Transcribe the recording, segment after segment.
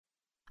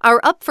Our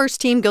Up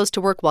First team goes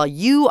to work while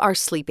you are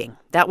sleeping.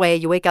 That way,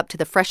 you wake up to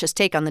the freshest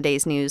take on the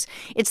day's news.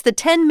 It's the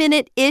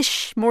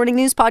 10-minute-ish morning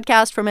news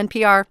podcast from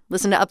NPR.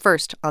 Listen to Up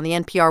First on the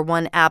NPR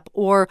One app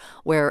or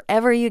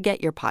wherever you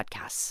get your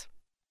podcasts.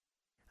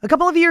 A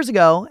couple of years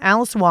ago,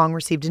 Alice Wong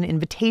received an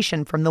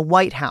invitation from the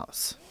White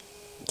House.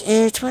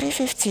 In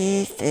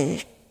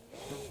 2015,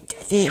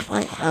 the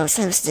White House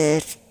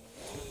hosted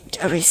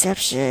a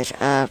reception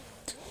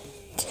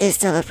in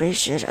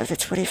celebration of the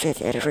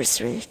 25th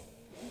anniversary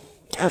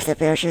of the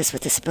Americans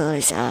with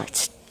Disabilities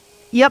Act.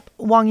 Yep,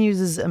 Wong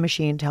uses a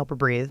machine to help her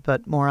breathe,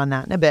 but more on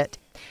that in a bit.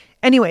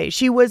 Anyway,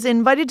 she was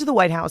invited to the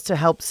White House to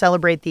help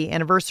celebrate the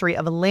anniversary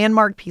of a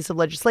landmark piece of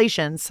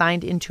legislation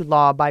signed into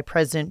law by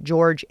President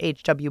George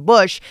H.W.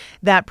 Bush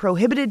that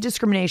prohibited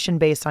discrimination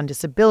based on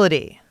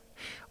disability.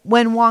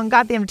 When Wong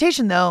got the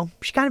invitation, though,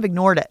 she kind of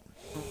ignored it.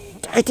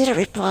 I didn't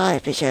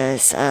reply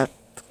because, I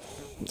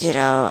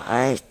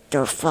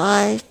don't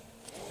fly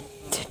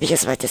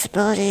because of my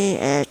disability,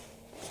 and,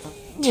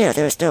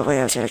 there was no way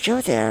I was going to go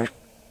there.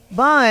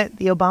 But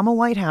the Obama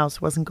White House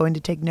wasn't going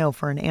to take no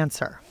for an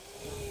answer.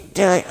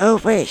 They're like,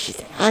 oh,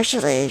 wait,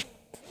 actually,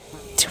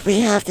 we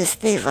have this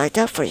thing lined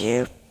up for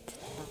you.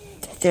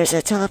 There's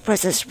a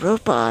telepresence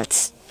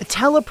robot. A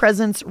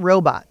telepresence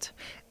robot.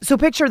 So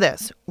picture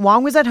this.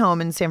 Wong was at home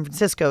in San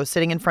Francisco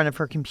sitting in front of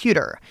her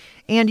computer.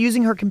 And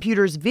using her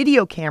computer's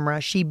video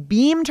camera, she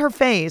beamed her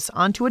face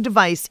onto a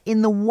device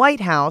in the White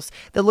House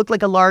that looked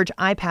like a large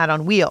iPad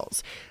on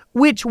wheels,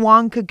 which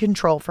Wong could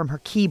control from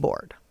her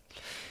keyboard.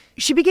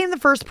 She became the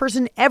first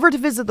person ever to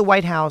visit the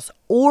White House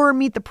or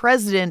meet the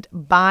president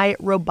by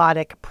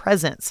robotic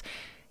presence.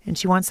 And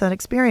she wants that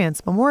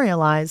experience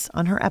memorialized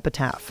on her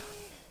epitaph.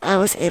 I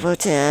was able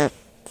to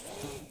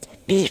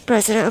meet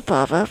President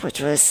Obama,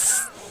 which was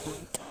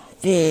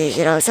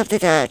something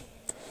that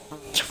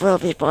will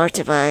be marked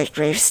to my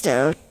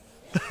gravestone.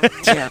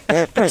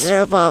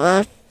 President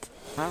Obama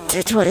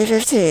in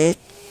 2015.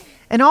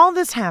 And all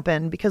this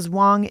happened because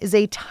Wong is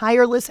a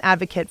tireless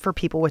advocate for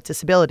people with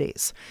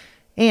disabilities.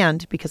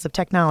 And because of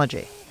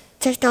technology.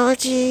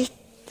 Technology,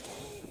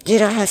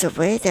 has a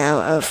way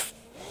now of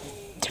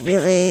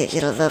really,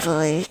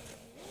 leveling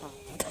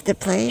the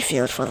playing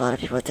field for a lot of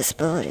people with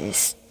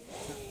disabilities.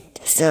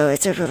 So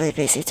it's a really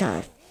amazing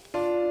time.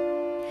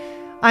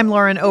 I'm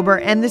Lauren Ober,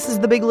 and this is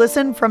The Big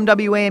Listen from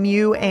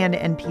WAMU and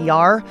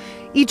NPR.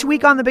 Each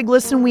week on The Big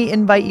Listen, we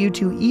invite you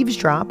to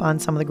eavesdrop on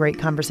some of the great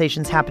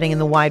conversations happening in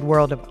the wide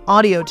world of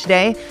audio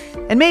today.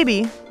 And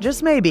maybe,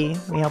 just maybe,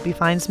 we help you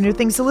find some new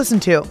things to listen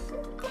to.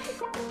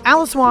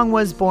 Alice Wong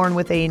was born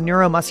with a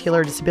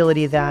neuromuscular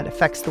disability that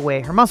affects the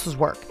way her muscles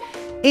work.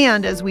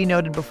 And as we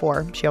noted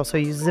before, she also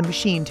uses a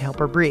machine to help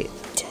her breathe.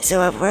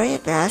 So I'm wearing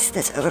a mask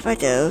that's over my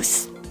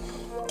nose.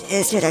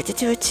 It's connected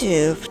to a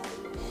tube.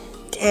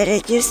 And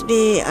it gives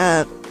me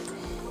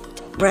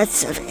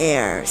breaths of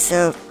air.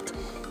 So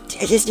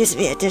it just gives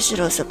me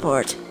additional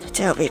support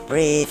to help me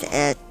breathe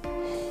and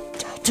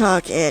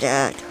talk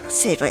and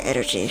save my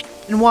energy.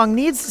 And Wong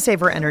needs to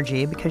save her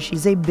energy because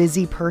she's a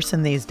busy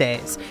person these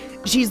days.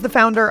 She's the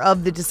founder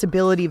of the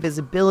Disability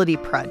Visibility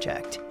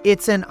Project.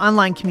 It's an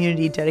online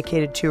community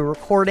dedicated to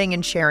recording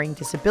and sharing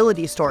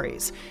disability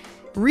stories.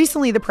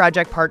 Recently, the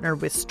project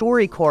partnered with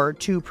StoryCorps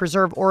to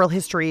preserve oral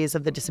histories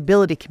of the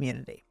disability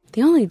community.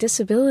 The only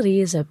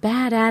disability is a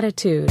bad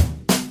attitude.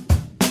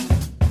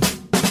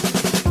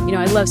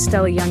 I love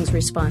Stella Young's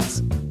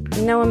response.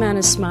 No amount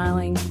of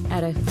smiling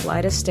at a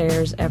flight of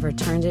stairs ever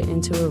turned it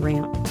into a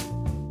ramp.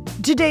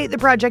 To date, the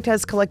project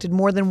has collected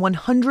more than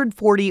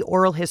 140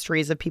 oral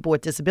histories of people with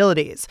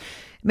disabilities.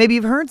 Maybe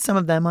you've heard some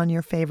of them on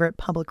your favorite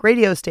public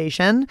radio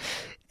station.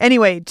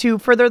 Anyway, to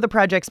further the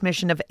project's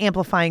mission of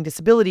amplifying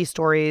disability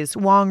stories,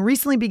 Wong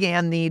recently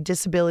began the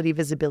Disability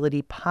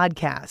Visibility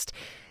podcast.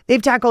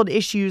 They've tackled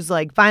issues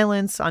like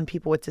violence on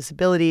people with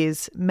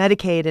disabilities,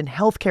 Medicaid and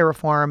healthcare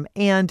reform,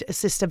 and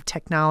assistive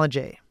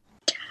technology.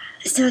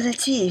 So,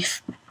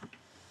 Latif,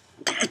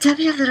 tell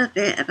me a little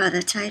bit about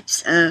the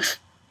types of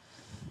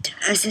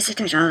assistive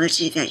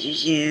technology that you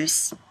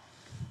use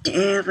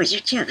and what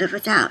you can't live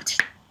without.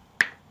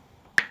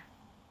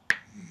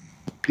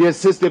 The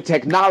assistive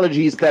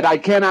technologies that I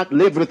cannot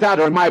live without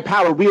are my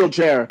power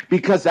wheelchair,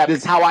 because that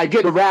is how I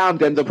get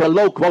around, and the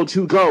Proloquo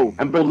 2 Go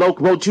and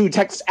Proloquo 2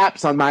 text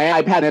apps on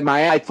my iPad and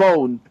my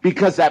iPhone,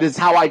 because that is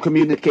how I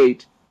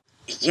communicate.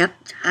 Yep,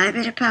 I'm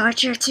in a power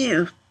chair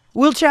too.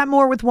 We'll chat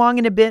more with Wong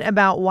in a bit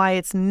about why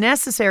it's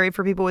necessary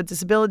for people with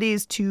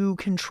disabilities to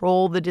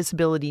control the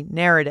disability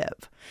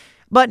narrative.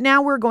 But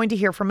now we're going to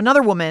hear from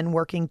another woman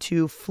working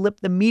to flip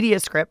the media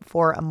script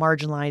for a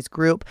marginalized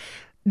group.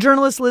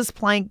 Journalist Liz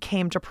Plank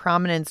came to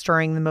prominence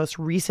during the most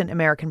recent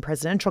American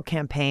presidential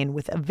campaign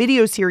with a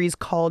video series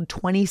called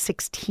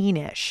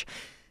 2016-ish.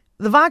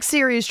 The Vox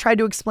series tried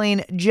to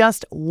explain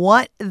just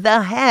what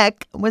the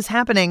heck was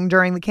happening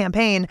during the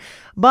campaign,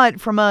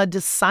 but from a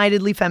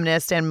decidedly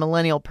feminist and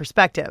millennial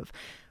perspective.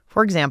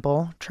 For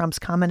example, Trump's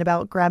comment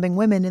about grabbing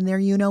women in their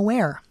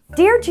you-know-where.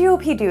 Dear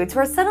GOP dudes,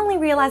 we're suddenly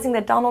realizing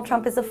that Donald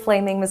Trump is a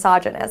flaming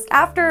misogynist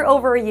after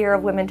over a year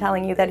of women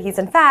telling you that he's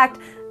in fact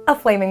a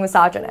flaming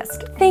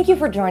misogynist. Thank you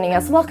for joining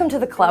us. Welcome to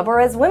the club, or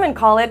as women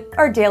call it,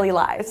 our daily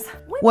lives.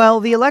 Well,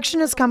 the election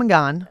has come and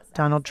gone.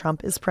 Donald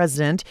Trump is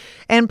president,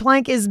 and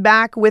Plank is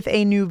back with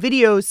a new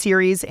video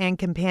series and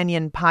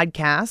companion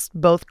podcast,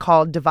 both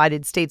called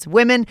Divided States of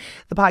Women,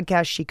 the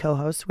podcast she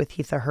co-hosts with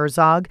Heather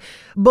Herzog.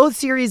 Both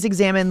series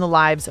examine the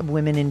lives of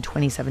women in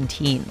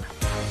 2017.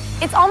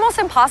 It's almost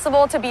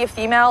impossible to be a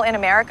female in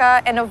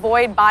America and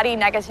avoid body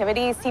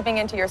negativity seeping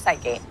into your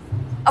psyche.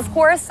 Of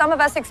course, some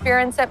of us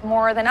experience it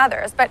more than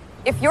others, but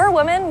if you're a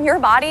woman, your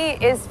body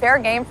is fair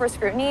game for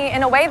scrutiny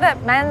in a way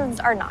that men's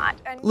are not.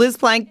 Liz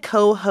Plank,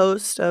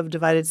 co-host of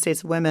Divided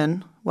States of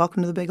Women.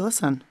 Welcome to The Big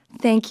Listen.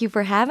 Thank you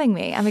for having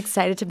me. I'm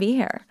excited to be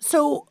here.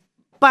 So,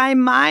 by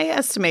my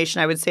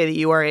estimation, I would say that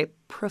you are a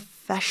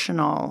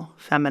professional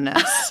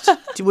feminist.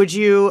 Would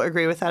you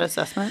agree with that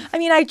assessment? I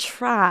mean, I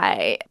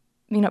try.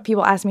 You know,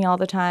 people ask me all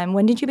the time,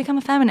 when did you become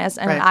a feminist?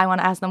 And I want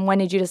to ask them, when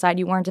did you decide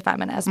you weren't a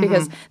feminist?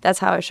 Because that's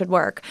how it should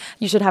work.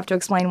 You should have to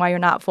explain why you're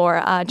not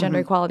for gender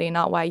equality,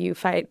 not why you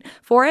fight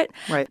for it.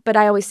 Right. But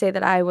I always say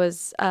that I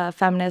was a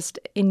feminist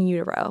in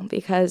utero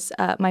because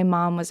my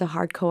mom was a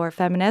hardcore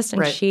feminist,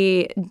 and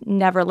she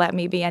never let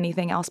me be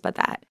anything else but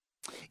that.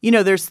 You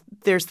know, there's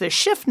this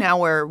shift now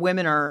where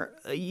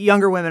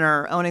younger women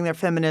are owning their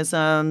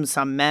feminism.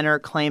 Some men are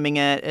claiming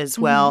it as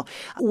well.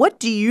 What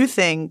do you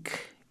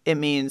think it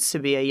means to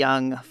be a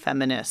young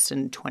feminist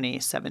in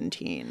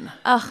 2017?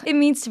 It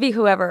means to be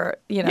whoever,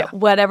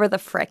 whatever the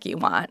frick you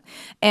want.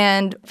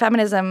 And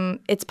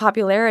feminism, its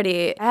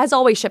popularity has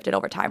always shifted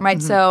over time,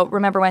 right? So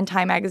remember when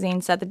Time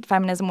magazine said that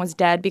feminism was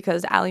dead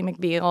because Ally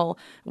McBeal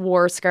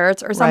wore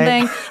skirts or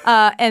something?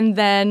 And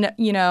then,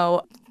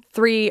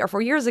 3 or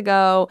 4 years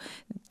ago,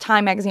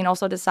 Time magazine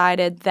also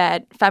decided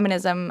that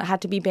feminism had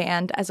to be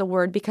banned as a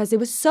word because it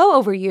was so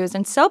overused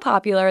and so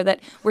popular that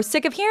we're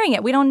sick of hearing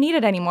it. We don't need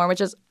it anymore, which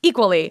is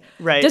equally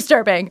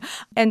disturbing.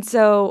 And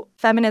so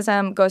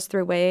feminism goes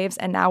through waves,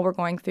 and now we're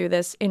going through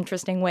this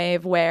interesting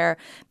wave where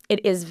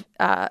it is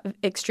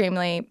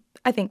extremely,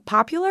 I think,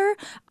 popular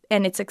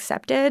and it's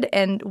accepted.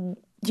 And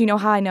do you know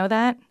how I know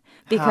that?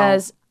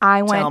 Because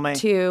I went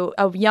to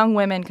a young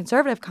women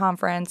conservative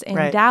conference in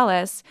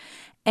Dallas,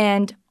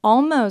 and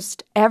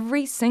almost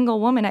every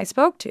single woman I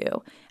spoke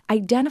to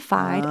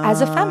identified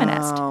as a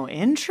feminist. Oh,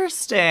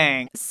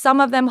 interesting.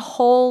 Some of them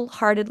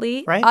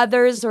wholeheartedly.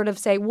 Others sort of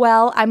say,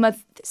 well, I'm a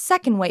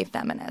second-wave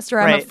feminist, or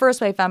I'm a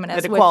first-wave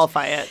feminist. They have to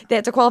qualify it. They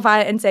have to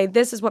qualify it and say,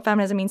 this is what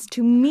feminism means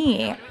to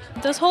me.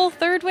 This whole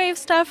third-wave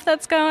stuff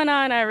that's going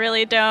on, I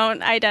really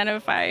don't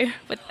identify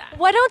with that.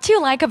 What don't you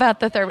like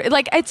about the third wave?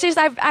 Like, it's just,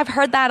 I've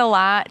heard that a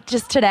lot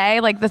just today.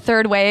 Like, the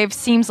third wave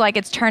seems like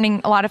it's turning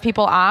a lot of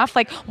people off.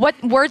 Like, what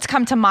words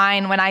come to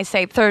mind when I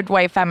say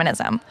third-wave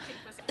feminism?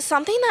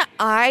 Something that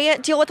I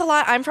deal with a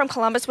lot, I'm from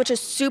Columbus, which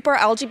is super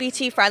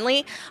LGBT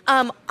friendly.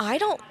 I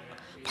don't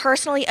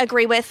personally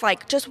agree with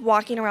just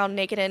walking around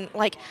naked and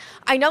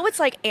I know it's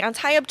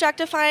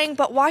anti-objectifying,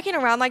 but walking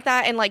around like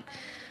that and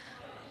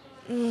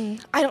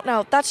I don't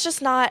know, that's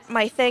just not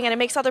my thing, and it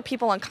makes other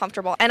people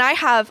uncomfortable. And I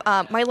have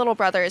my little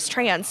brother is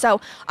trans, so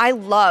I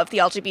love the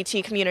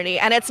LGBT community,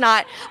 and I'm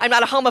not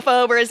a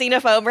homophobe or a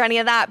xenophobe or any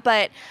of that,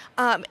 but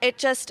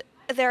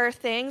there are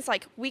things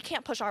we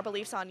can't push our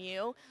beliefs on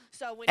you.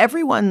 So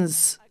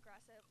everyone's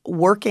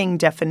working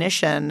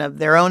definition of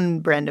their own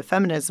brand of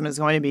feminism is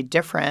going to be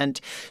different.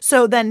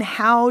 So then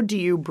how do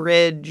you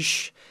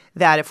bridge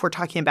that if we're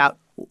talking about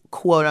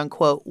quote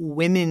unquote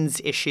women's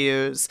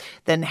issues,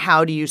 then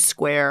how do you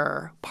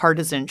square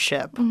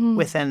partisanship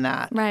within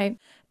that? Right.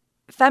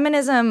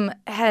 Feminism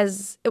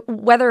has,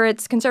 whether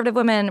it's conservative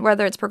women,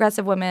 whether it's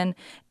progressive women,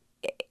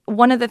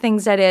 one of the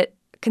things that it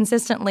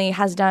consistently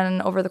has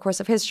done over the course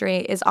of history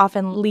is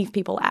often leave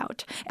people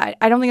out.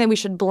 I don't think that we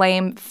should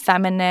blame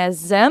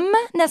feminism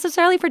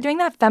necessarily for doing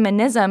that.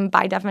 Feminism,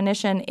 by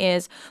definition,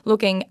 is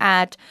looking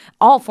at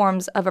all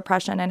forms of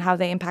oppression and how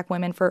they impact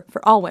women for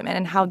all women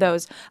and how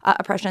those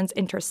oppressions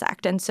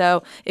intersect. And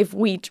so if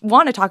we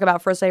want to talk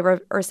about first wave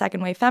or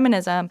second wave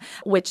feminism,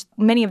 which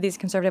many of these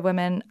conservative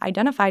women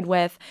identified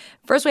with,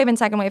 first wave and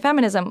second wave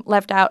feminism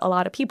left out a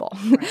lot of people.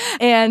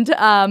 And,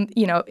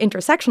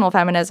 intersectional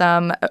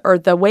feminism, or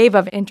the wave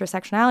of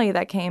intersectionality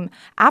that came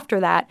after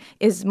that,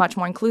 is much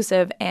more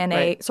inclusive and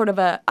a sort of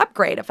a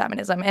upgrade of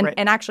feminism.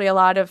 And actually a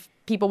lot of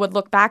people would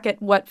look back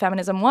at what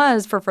feminism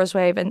was for first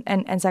wave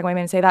and second wave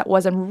and say that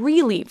wasn't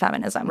really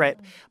feminism. Right.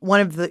 One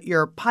of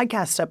your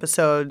podcast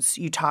episodes,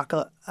 you talk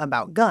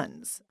about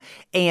guns,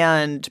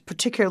 and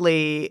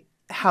particularly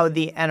how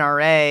the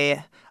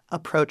NRA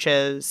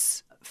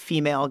approaches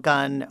female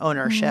gun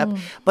ownership,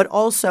 but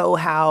also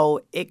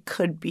how it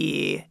could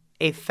be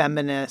a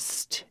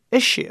feminist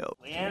issue.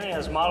 Leanne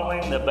is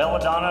modeling the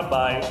Belladonna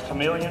by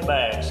Chameleon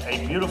Bags,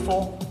 a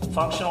beautiful,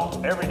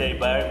 functional, everyday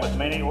bag with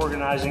many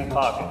organizing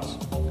pockets.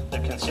 The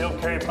concealed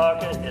carry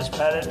pocket is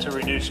padded to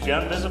reduce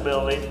gun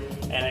visibility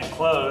and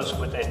enclosed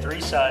with a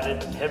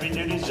 3-sided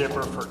heavy-duty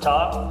zipper for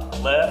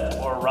top, left,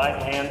 or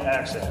right-hand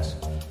access.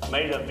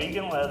 Made of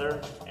vegan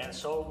leather and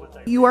sold with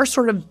a... You are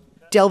sort of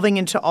delving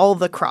into all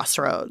the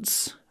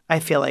crossroads I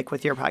feel like,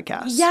 with your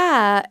podcast.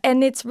 Yeah,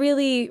 and it's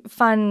really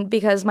fun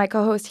because my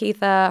co-host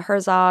Heatha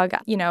Herzog,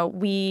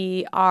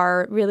 we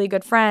are really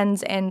good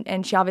friends,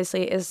 and she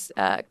obviously is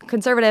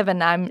conservative,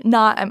 and I'm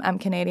not. I'm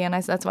Canadian.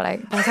 That's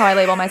how I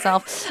label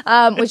myself,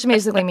 which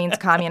basically means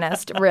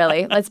communist.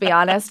 Really, let's be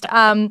honest.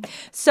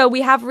 So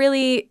we have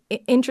really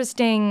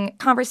interesting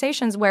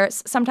conversations where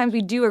sometimes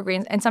we do agree,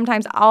 and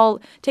sometimes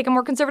I'll take a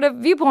more conservative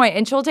viewpoint,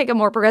 and she'll take a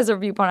more progressive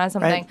viewpoint on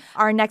something. Right.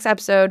 Our next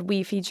episode,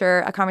 we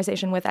feature a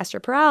conversation with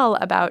Esther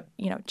Perel about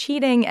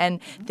cheating and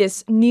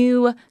this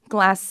new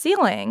glass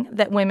ceiling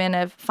that women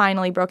have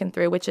finally broken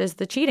through, which is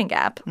the cheating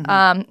gap.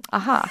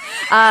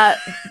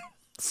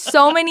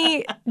 So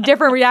many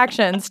different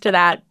reactions to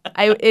that.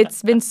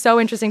 It's been so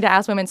interesting to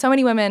ask women. So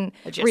many women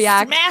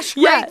react. Smash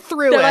right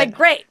through they're it. like,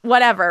 great,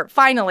 whatever.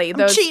 Finally.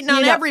 I'm cheating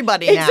on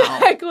everybody now.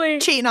 Exactly.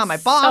 Cheating on my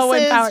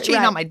bosses,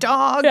 cheating on my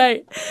dog.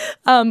 Right.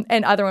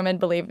 And other women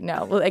believe,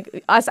 no,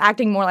 like us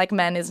acting more like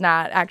men is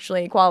not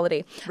actually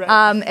equality.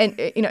 Right. And,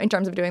 in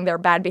terms of doing their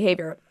bad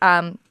behavior.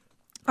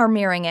 Or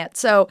mirroring it.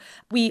 So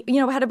we,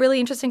 had a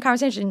really interesting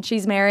conversation.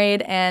 She's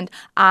married, and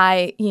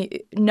I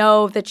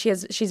know that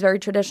she's very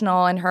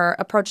traditional in her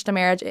approach to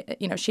marriage.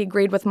 She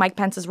agreed with Mike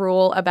Pence's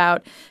rule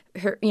about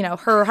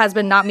her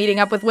husband not meeting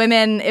up with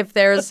women if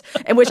there's,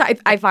 which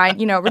I find,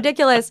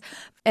 ridiculous.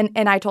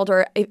 And I told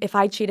her, if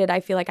I cheated,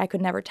 I feel like I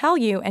could never tell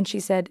you. And she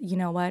said, you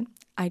know what?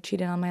 I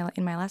cheated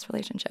in my last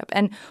relationship.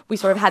 And we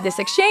sort of had this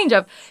exchange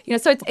of,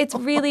 so it's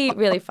really,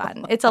 really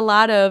fun. It's a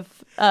lot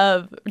of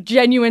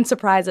genuine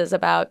surprises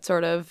about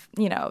sort of,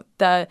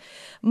 the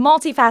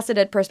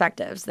multifaceted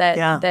perspectives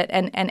that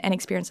and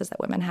experiences that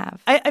women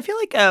have. I feel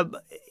like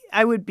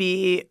I would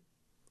be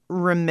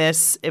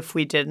remiss if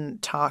we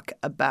didn't talk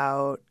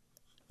about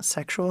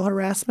sexual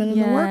harassment in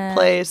the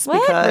workplace.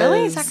 What? Because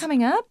really? Is that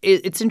coming up?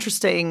 It's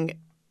interesting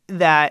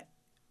that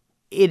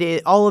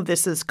all of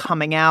this is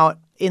coming out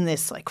in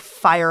this like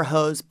fire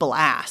hose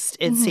blast,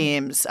 it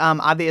seems.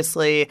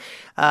 Obviously,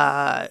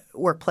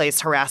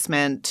 workplace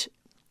harassment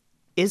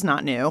is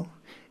not new.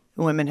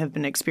 Women have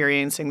been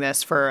experiencing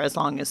this for as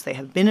long as they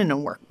have been in a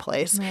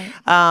workplace.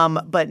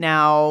 Right. But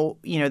now,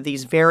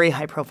 these very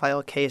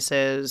high-profile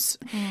cases.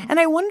 And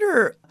I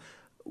wonder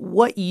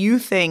what you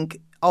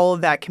think all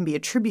of that can be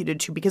attributed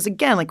to. Because,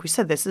 again, like we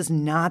said, this is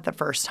not the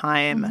first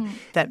time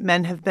that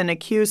men have been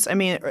accused. I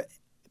mean,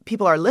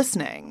 people are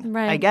listening,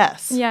 I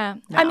guess. Yeah.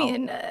 Now. I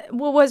mean,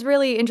 what was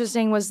really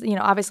interesting was,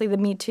 obviously the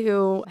Me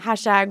Too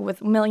hashtag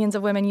with millions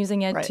of women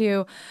using it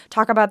to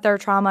talk about their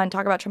trauma and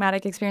talk about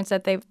traumatic experience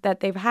that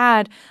they've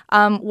had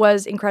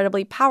was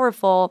incredibly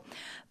powerful.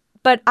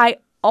 But I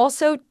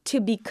also, to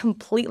be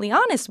completely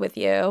honest with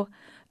you,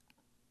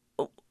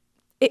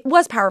 it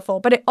was powerful,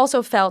 but it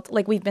also felt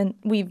like we've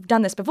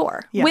done this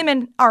before. Yeah.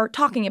 Women are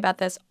talking about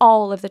this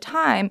all of the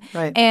time.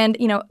 Right. And,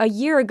 a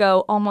year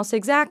ago, almost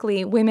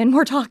exactly, women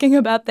were talking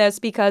about this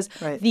because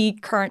the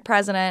current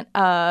president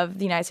of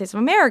the United States of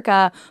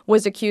America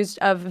was accused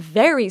of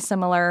very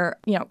similar,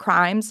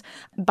 crimes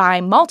by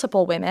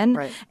multiple women.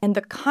 Right. And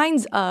the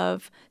kinds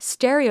of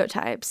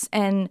stereotypes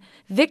and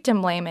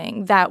victim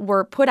blaming that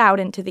were put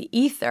out into the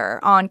ether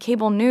on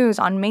cable news,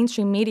 on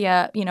mainstream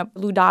media.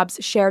 Lou Dobbs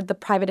shared the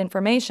private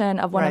information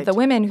of one of the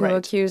women who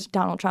accused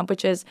Donald Trump,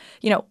 which is,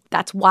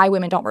 that's why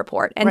women don't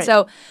report. And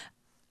so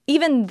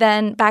even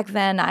then, back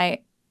then,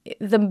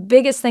 the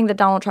biggest thing that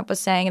Donald Trump was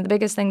saying and the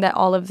biggest thing that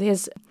all of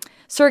his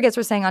surrogates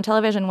were saying on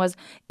television was,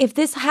 if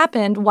this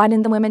happened, why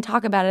didn't the women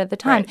talk about it at the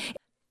time? Right.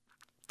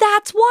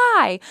 That's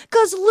why,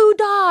 because Lou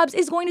Dobbs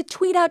is going to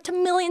tweet out to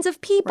millions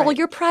of people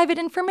your private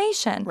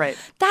information. Right.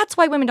 That's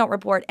why women don't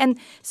report. And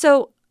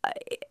so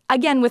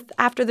again,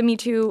 after the Me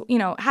Too,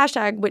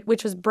 hashtag,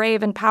 which was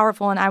brave and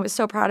powerful, and I was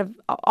so proud of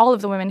all of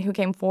the women who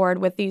came forward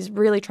with these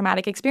really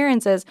traumatic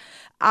experiences,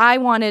 I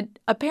wanted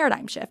a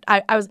paradigm shift.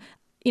 I was,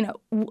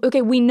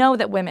 okay, we know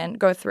that women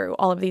go through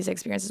all of these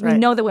experiences. We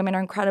know that women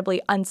are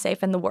incredibly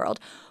unsafe in the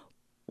world.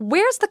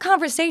 Where's the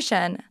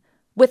conversation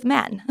with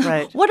men?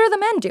 Right. What are the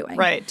men doing?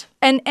 Right.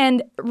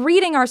 And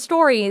reading our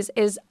stories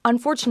is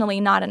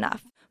unfortunately not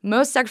enough.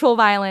 Most sexual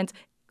violence,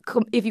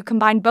 if you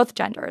combine both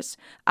genders,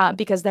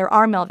 because there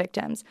are male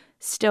victims,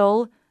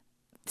 still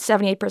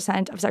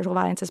 78% of sexual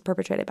violence is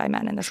perpetrated by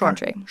men in this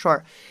country.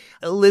 Sure.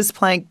 Liz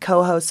Plank,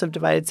 co-host of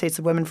Divided States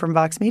of Women from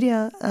Vox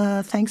Media,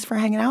 thanks for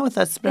hanging out with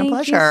us. It's been a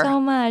pleasure. Thank you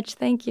so much.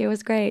 Thank you. It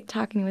was great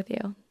talking with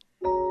you.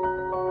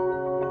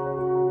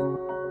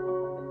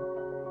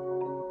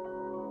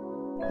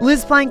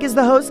 Liz Plank is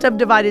the host of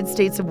Divided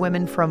States of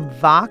Women from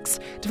Vox.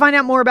 To find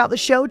out more about the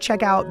show,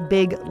 check out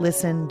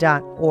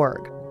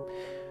biglisten.org.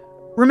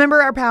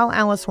 Remember our pal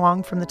Alice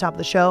Wong from the top of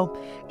the show?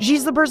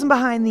 She's the person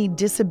behind the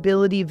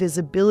Disability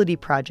Visibility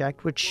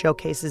Project, which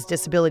showcases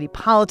disability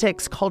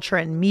politics, culture,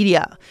 and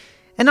media.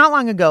 And not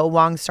long ago,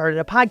 Wong started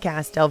a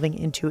podcast delving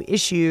into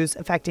issues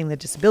affecting the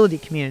disability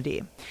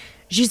community.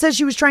 She says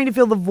she was trying to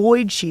fill the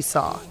void she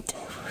saw.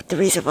 The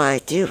reason why I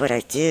do what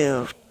I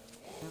do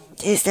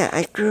is that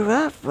I grew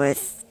up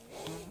with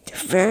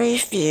very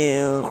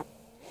few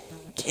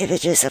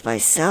images of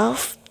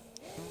myself,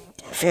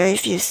 very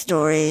few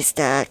stories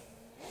that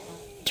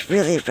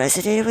really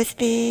resonated with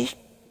me.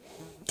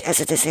 as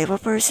a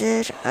disabled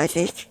person, I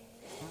think,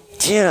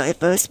 in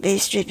most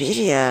mainstream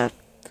media,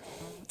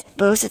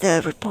 most of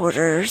the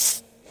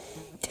reporters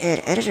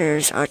and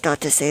editors are not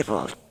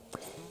disabled.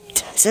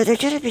 So they're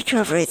going to be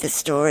covering the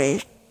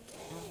story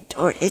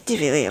or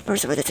interviewing a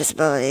person with a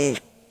disability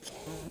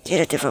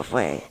in a different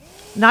way.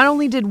 Not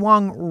only did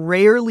Wong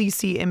rarely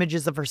see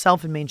images of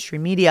herself in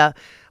mainstream media,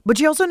 but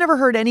she also never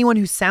heard anyone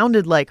who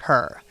sounded like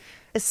her,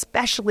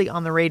 especially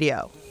on the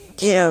radio.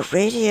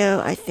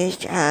 Radio, I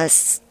think,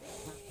 has,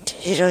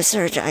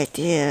 certain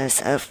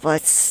ideas of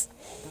what's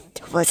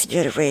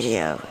new to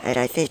radio. And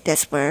I think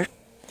that's where,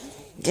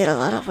 in a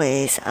lot of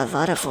ways, a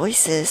lot of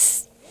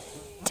voices,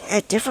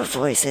 and different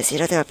voices.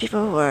 There are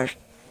people who are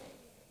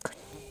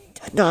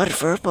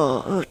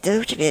nonverbal, who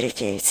do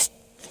communicate.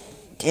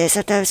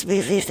 Sometimes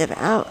we leave them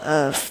out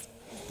of,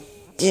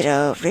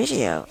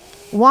 radio.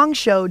 Wong's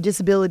show,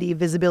 Disability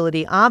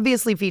Visibility,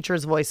 obviously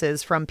features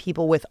voices from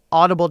people with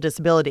audible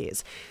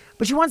disabilities,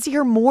 but she wants to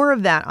hear more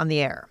of that on the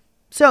air.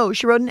 So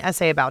she wrote an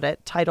essay about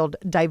it titled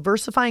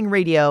Diversifying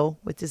Radio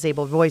with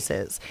Disabled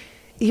Voices.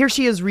 Here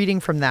she is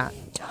reading from that.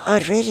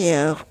 On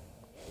radio,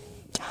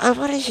 I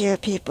want to hear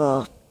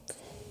people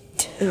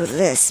who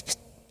lisp,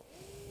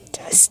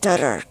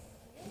 stutter,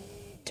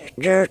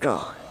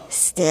 gurgle,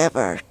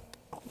 stammer,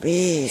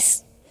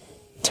 wheeze,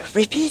 to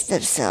repeat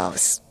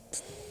themselves,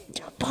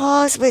 to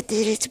pause when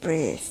needing to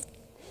breathe,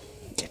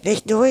 to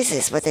make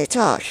noises when they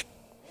talk,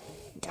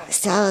 to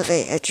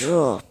salivate and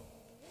drool,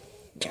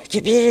 to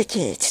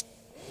communicate,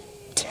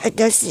 to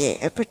enunciate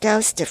and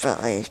pronounce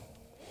differently,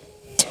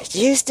 to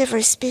use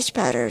different speech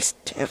patterns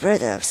and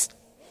rhythms,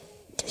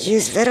 to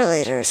use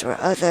ventilators or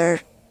other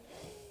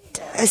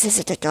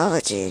assistive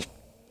technology,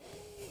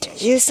 to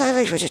use sign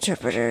language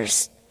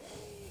interpreters,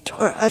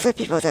 or other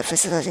people that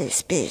facilitate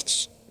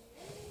speech,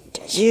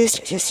 to use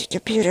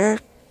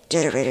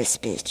computer-generated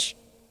speech.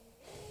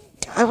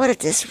 I want to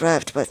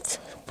disrupt what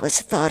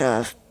was thought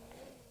of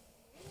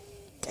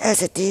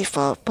as a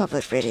default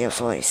public radio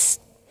voice.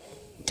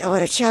 I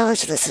want to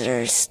challenge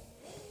listeners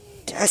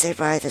as they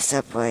ride the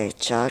subway,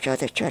 jog on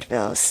their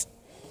treadmills,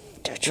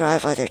 to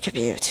drive on their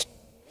commute.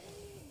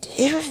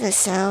 Even the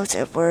sounds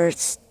and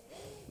words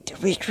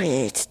that we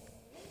create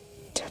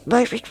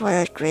might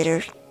require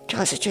greater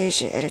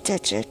concentration and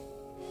attention.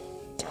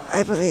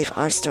 I believe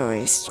our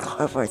stories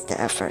are worth the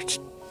effort.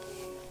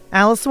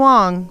 Alice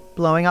Wong,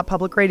 blowing up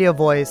public radio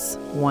voice,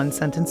 one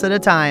sentence at a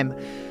time.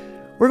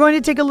 We're going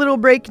to take a little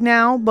break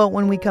now, but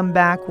when we come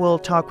back, we'll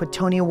talk with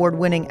Tony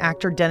Award-winning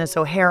actor Denis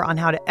O'Hare on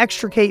how to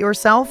extricate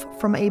yourself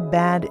from a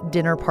bad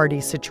dinner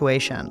party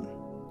situation.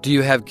 Do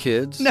you have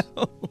kids? No.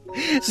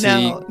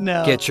 See,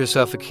 No. Get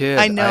yourself a kid.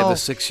 I know. I have a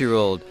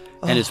 6-year-old,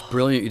 and it's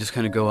brilliant. You just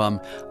kind of go,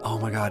 oh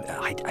my God,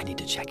 I need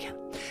to check in.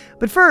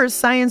 But first,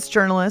 science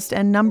journalist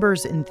and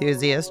numbers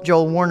enthusiast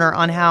Joel Werner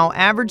on how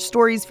average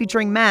stories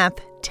featuring math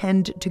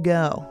tend to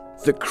go.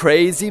 The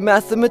crazy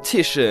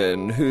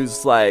mathematician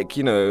who's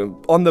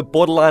on the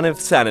borderline of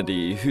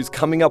sanity, who's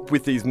coming up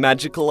with these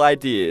magical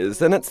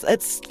ideas. And it's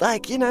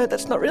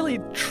that's not really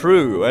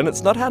true. And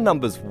it's not how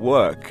numbers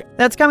work.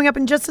 That's coming up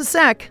in just a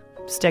sec.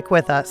 Stick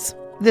with us.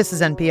 This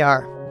is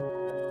NPR.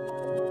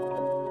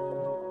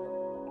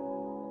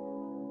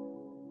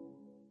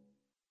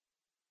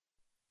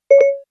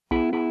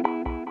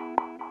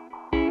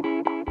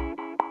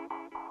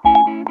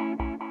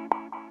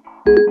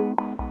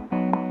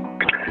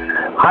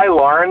 Hi,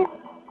 Lauren.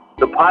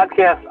 The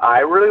podcast I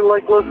really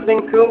like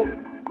listening to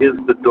is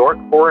the Dork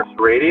Forest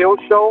Radio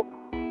Show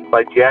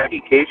by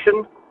Jackie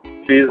Cation.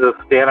 She's a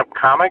stand-up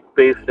comic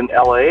based in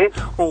L.A.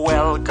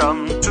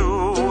 Welcome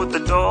to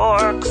the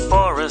Dork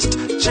Forest.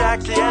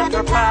 Jackie and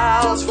her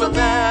pals will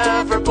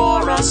never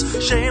bore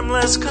us.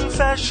 Shameless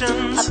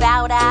confessions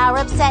about our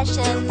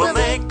obsession will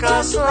make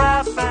us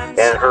laugh.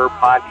 And her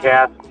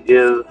podcast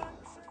is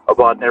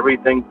about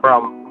everything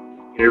from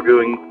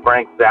interviewing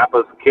Frank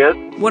Zappa's kids.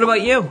 What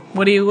about you?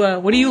 What do you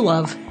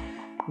love?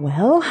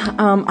 Well,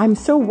 I'm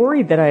so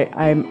worried that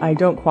I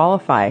don't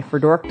qualify for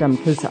dorkdom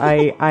because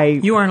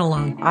You aren't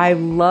alone. I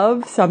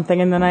love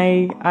something and then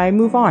I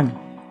move on.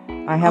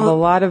 I have a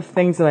lot of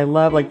things that I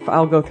love. Like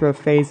I'll go through a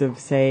phase of,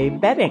 say,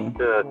 betting.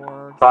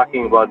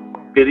 Talking about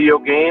video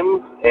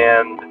games,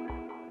 and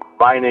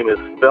my name is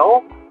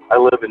Phil. I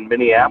live in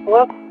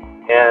Minneapolis,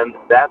 and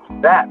that's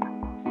that.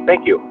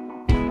 Thank you.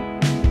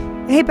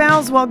 Hey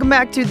pals, welcome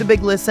back to The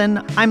Big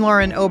Listen. I'm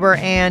Lauren Ober,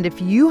 and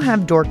if you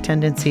have dork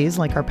tendencies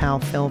like our pal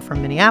Phil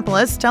from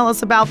Minneapolis, tell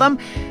us about them.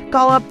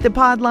 Call up the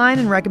pod line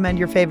and recommend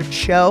your favorite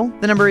show.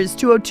 The number is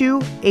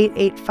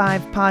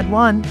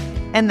 202-885-POD1,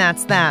 and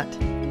that's that,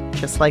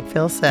 just like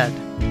Phil said.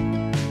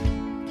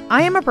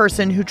 I am a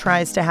person who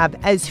tries to have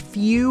as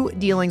few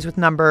dealings with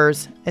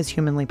numbers as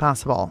humanly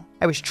possible.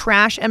 I was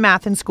trash at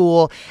math in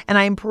school, and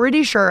I am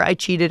pretty sure I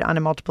cheated on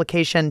a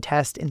multiplication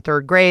test in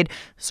 3rd grade.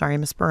 Sorry,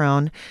 Miss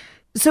Barone.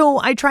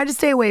 So I try to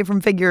stay away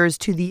from figures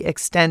to the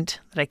extent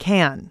that I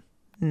can.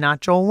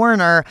 Not Joel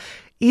Werner.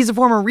 He's a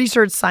former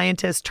research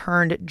scientist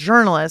turned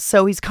journalist,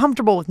 so he's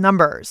comfortable with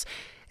numbers.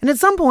 And at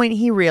some point,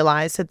 he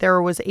realized that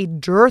there was a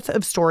dearth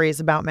of stories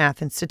about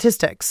math and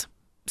statistics.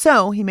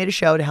 So he made a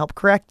show to help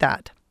correct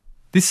that.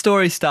 This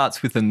story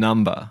starts with a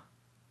number.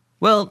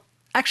 Well,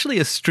 actually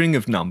a string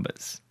of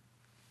numbers.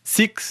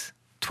 6,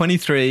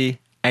 23,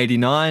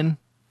 89,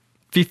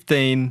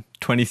 15,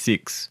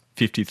 26,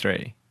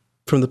 53.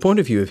 From the point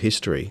of view of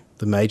history,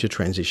 the major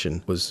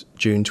transition was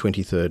June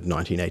 23rd,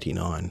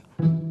 1989.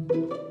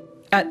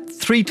 At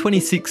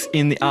 3:26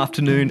 in the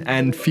afternoon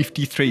and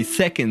 53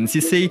 seconds,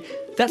 you see,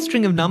 that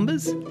string of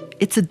numbers,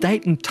 it's a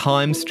date and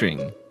time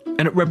string,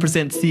 and it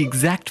represents the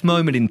exact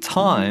moment in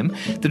time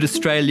that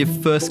Australia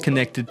first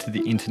connected to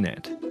the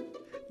internet.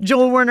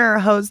 Joel Werner,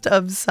 host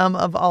of Sum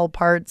of All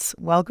Parts,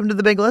 welcome to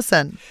The Big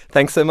Listen.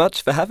 Thanks so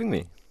much for having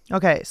me.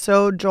 Okay,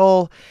 so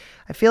Joel,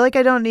 I feel like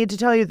I don't need to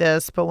tell you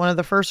this, but one of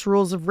the first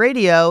rules of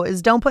radio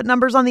is don't put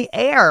numbers on the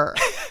air.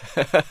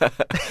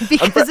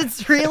 Because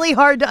it's really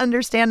hard to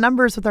understand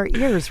numbers with our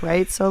ears,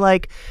 right? So,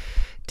 like,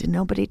 did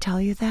nobody tell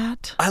you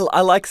that?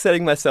 I like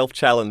setting myself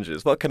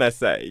challenges. What can I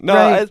say? No,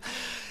 right.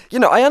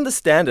 I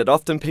understand it.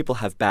 Often people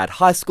have bad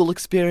high school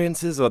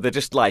experiences, or they're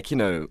just like,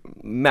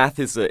 math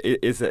is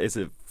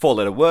a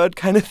four-letter word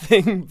kind of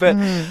thing.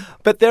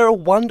 But there are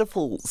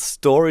wonderful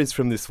stories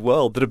from this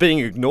world that are being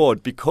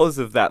ignored because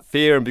of that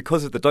fear and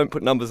because of the don't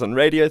put numbers on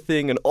radio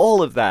thing and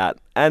all of that.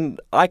 And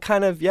I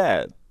kind of,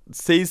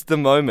 seized the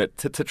moment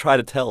to try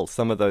to tell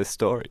some of those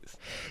stories.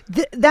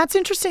 That's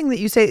interesting that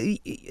you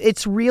say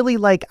it's really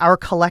like our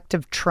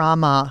collective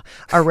trauma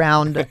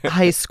around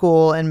high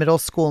school and middle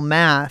school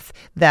math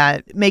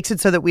that makes it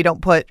so that we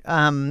don't put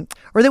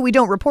or that we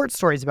don't report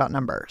stories about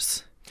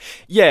numbers.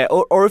 Yeah,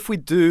 or if we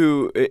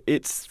do,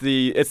 it's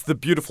the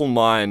beautiful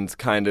mind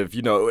kind of,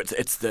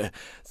 it's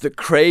the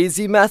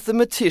crazy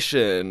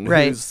mathematician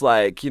who's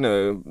like,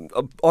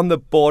 on the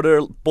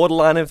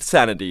borderline of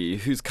sanity,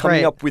 who's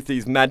coming up with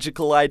these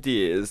magical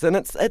ideas. And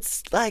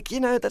it's like,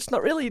 that's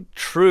not really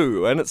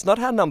true, and it's not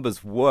how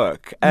numbers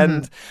work.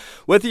 And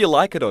whether you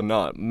like it or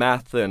not,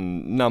 math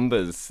and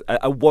numbers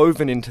are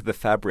woven into the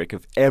fabric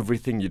of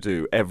everything you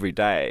do every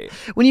day.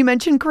 When you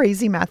mentioned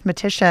crazy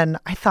mathematician,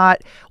 I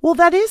thought, well,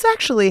 that is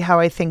actually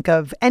how I think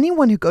of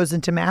anyone who goes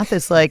into math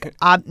is like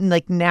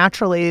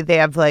naturally they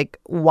have like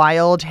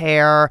wild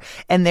hair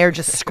and they're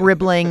just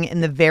scribbling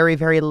in the very,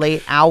 very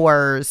late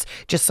hours,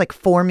 just like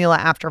formula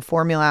after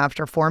formula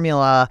after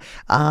formula.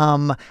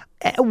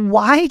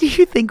 Why do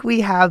you think we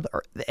have,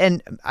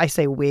 and I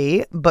say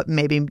we, but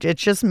maybe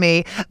it's just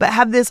me, but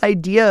have this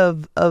idea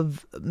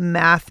of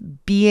math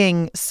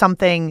being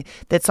something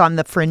that's on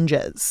the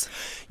fringes?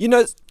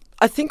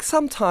 I think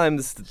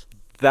sometimes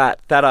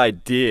that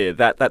idea,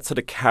 that sort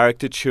of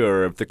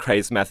caricature of the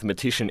crazed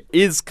mathematician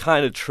is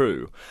kind of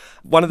true.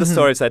 One of the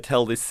stories I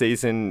tell this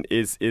season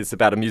is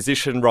about a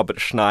musician, Robert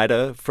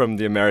Schneider, from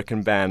the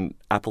American band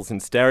Apples in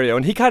Stereo,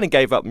 and he kind of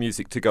gave up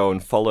music to go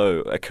and follow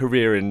a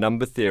career in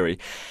number theory.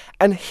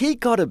 And he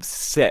got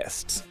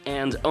obsessed.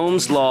 And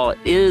Ohm's law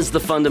is the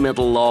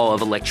fundamental law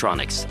of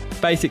electronics.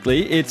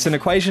 Basically, it's an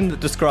equation that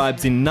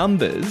describes in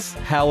numbers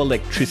how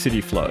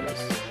electricity flows.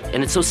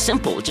 And it's so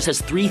simple. It just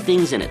has three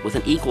things in it with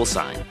an equal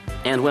sign.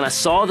 And when I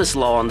saw this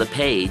law on the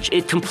page,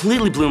 it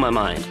completely blew my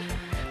mind.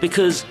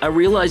 Because I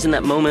realized in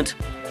that moment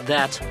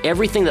that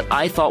everything that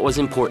I thought was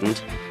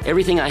important,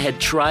 everything I had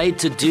tried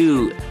to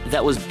do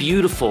that was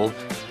beautiful,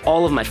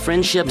 all of my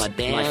friendships, my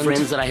band, my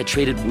friends that I had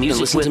traded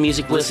music with,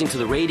 listening to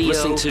the radio,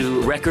 listening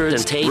to records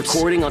and tapes,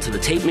 recording onto the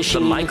tape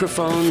machine, the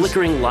microphones,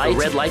 flickering lights,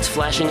 red lights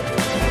flashing.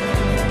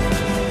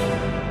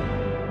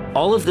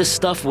 All of this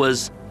stuff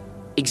was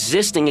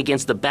existing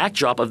against the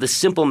backdrop of this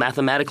simple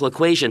mathematical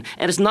equation.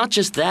 And it's not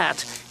just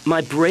that. My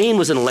brain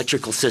was an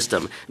electrical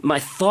system. My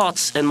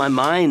thoughts and my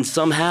mind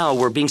somehow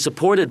were being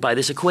supported by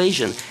this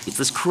equation. It's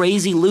this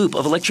crazy loop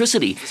of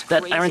electricity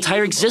that our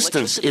entire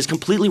existence is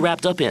completely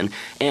wrapped up in.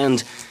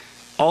 And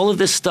all of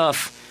this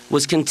stuff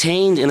was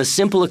contained in a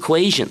simple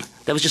equation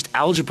that was just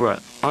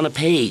algebra on a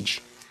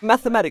page.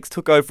 Mathematics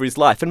took over his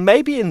life, and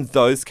maybe in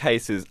those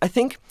cases, I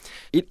think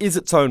it is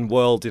its own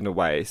world in a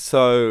way.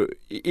 So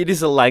it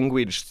is a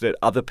language that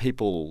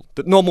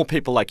normal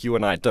people like you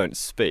and I don't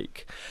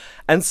speak.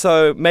 And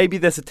so maybe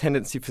there's a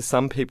tendency for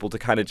some people to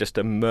kind of just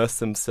immerse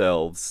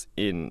themselves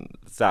in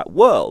that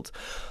world.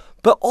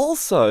 But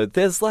also,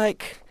 there's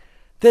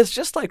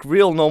just like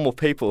real normal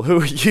people who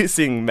are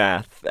using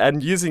math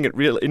and using it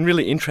in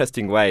really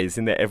interesting ways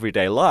in their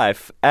everyday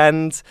life.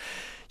 And,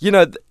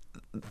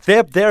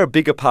 they're a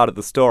bigger part of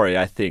the story,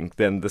 I think,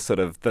 than the sort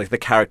of the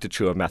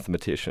caricature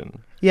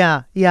mathematician.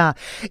 Yeah.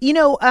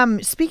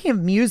 Speaking of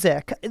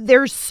music,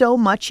 there's so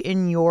much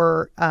in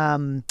your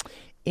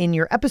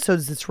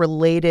episodes that's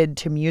related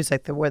to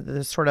music,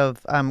 the sort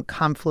of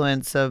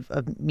confluence of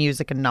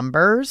music and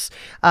numbers.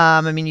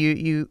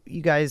 You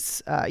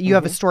guys, you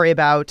have a story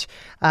about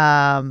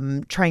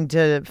trying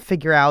to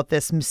figure out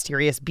this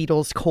mysterious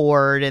Beatles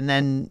chord, and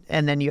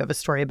then you have a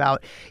story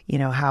about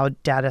how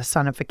data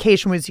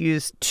sonification was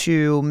used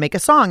to make a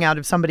song out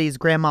of somebody's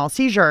grand mal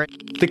seizure.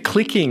 The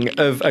clicking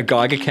of a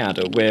Geiger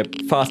counter, where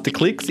faster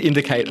clicks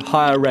indicate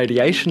higher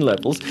radiation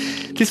levels,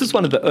 this was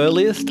one of the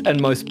earliest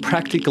and most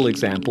practical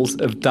examples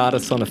of data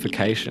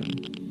sonification.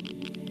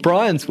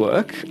 Brian's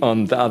work,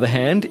 on the other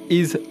hand,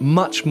 is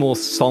much more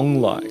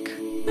song-like.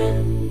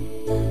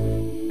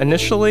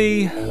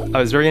 Initially, I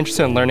was very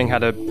interested in learning how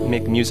to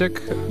make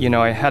music.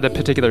 I had a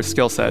particular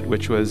skill set,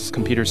 which was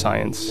computer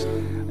science,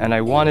 and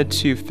I wanted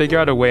to figure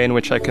out a way in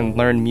which I can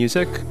learn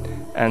music.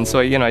 And so,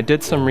 I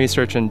did some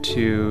research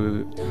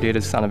into data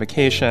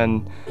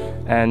sonification,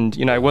 and,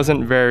 I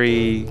wasn't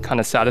very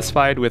kind of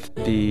satisfied with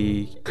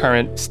the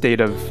current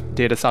state of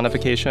data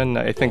sonification.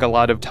 I think a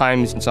lot of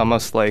times it's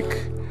almost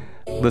like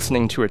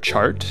listening to a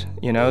chart,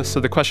 So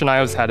the question I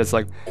always had is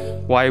like,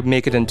 why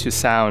make it into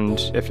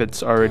sound if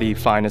it's already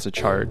fine as a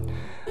chart?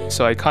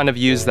 So I kind of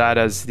used that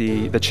as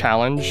the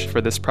challenge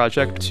for this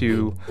project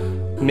to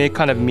make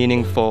kind of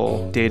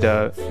meaningful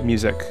data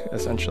music,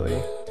 essentially.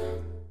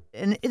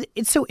 And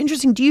it's so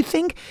interesting. Do you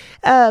think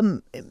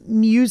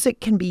music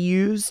can be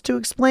used to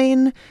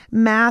explain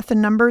math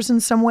and numbers in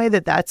some way,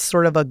 that's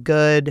sort of a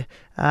good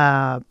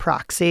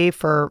proxy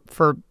for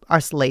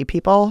us lay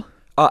people?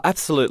 Oh,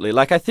 absolutely.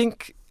 Like, I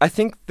think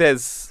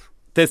there's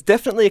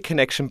definitely a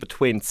connection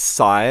between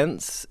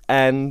science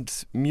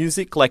and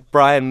music. Like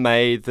Brian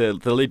May, the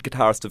lead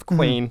guitarist of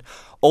Queen,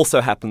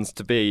 also happens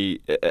to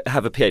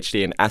have a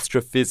PhD in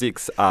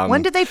astrophysics.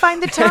 When did they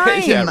find the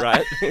time? Yeah,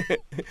 right.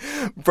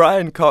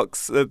 Brian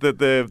Cox,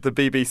 the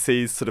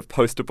BBC's sort of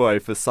poster boy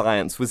for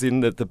science, was in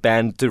the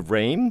band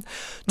Dream.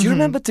 Do you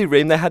remember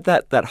Dream? They had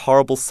that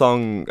horrible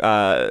song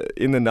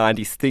in the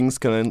 90s, Things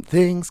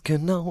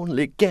Can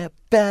Only Get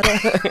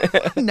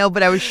Better. No,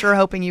 but I was sure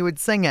hoping you would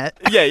sing it.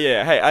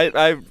 Yeah. Hey,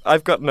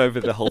 I've gotten over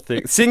the whole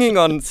thing. Singing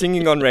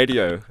on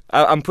radio.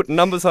 I'm putting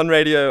numbers on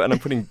radio, and I'm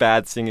putting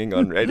bad singing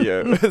on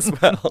radio as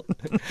well.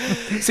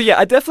 So yeah,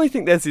 I definitely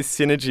think there's this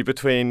synergy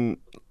between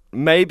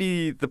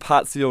maybe the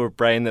parts of your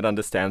brain that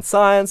understand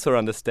science or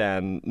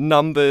understand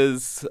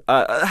numbers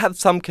have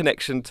some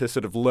connection to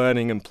sort of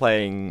learning and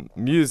playing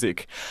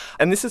music.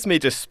 And this is me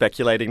just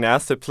speculating now,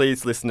 so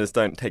please, listeners,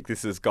 don't take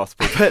this as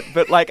gospel.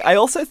 But like, I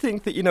also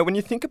think that, when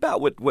you think about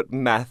what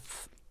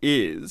math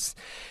is,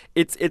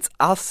 it's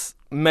us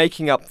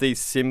making up these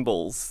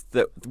symbols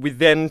that we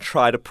then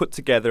try to put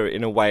together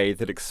in a way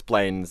that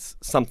explains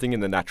something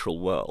in the natural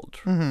world,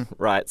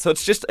 right? So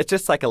it's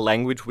just like a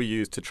language we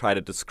use to try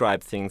to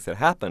describe things that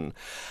happen.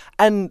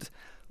 And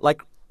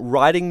like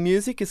writing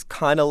music is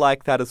kind of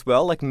like that as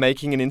well. Like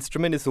making an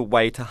instrument is a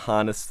way to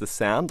harness the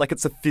sound. Like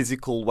it's a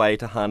physical way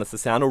to harness the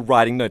sound, or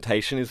writing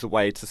notation is a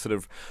way to sort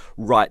of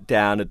write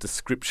down a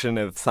description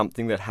of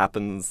something that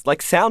happens,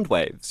 like sound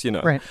waves,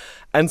 Right.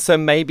 And so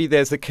maybe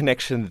there's a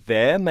connection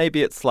there.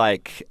 Maybe it's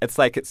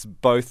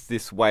both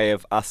this way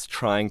of us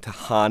trying to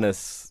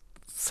harness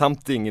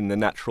something in the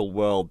natural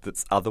world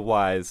that's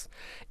otherwise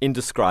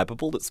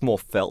indescribable, that's more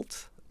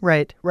felt.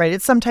 Right.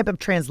 It's some type of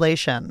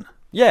translation.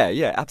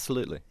 Yeah,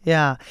 absolutely.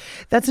 Yeah,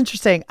 that's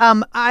interesting.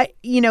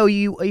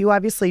 You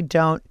obviously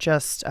don't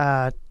just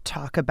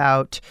talk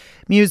about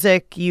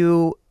music.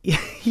 You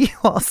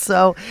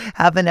also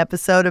have an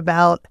episode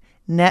about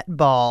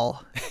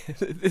netball.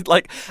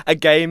 Like a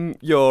game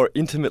you're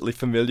intimately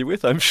familiar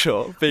with, I'm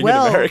sure, being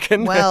an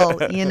American. Well,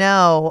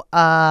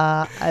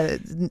 a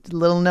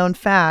little known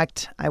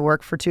fact, I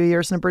worked for 2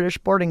 years in a British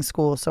boarding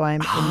school, so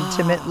I'm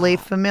intimately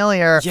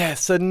familiar. Yeah,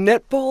 so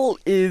netball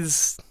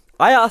is...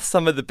 I asked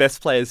some of the best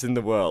players in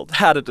the world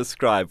how to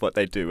describe what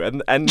they do,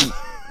 and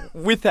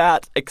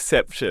without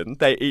exception,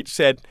 they each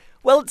said,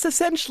 well, it's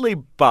essentially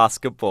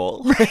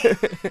basketball.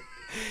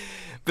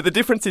 But the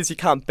difference is you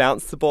can't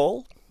bounce the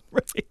ball,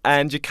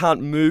 and you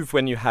can't move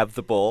when you have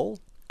the ball,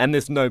 and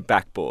there's no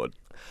backboard.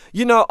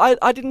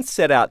 I didn't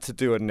set out to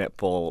do a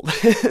netball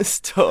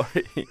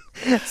story.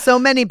 So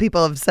many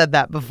people have said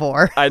that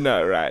before. I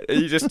know, right?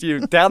 You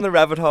down the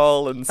rabbit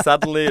hole, and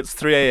suddenly it's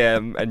 3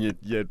 a.m. and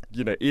you're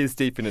ears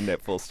deep in a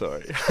netball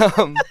story.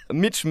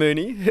 Mitch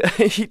Mooney,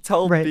 he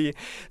told me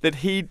that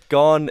he'd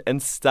gone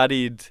and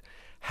studied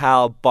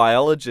how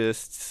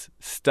biologists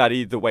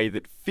study the way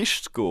that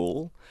fish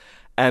school,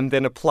 and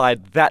then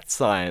applied that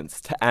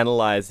science to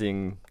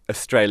analysing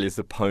Australia's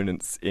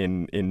opponents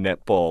in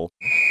netball.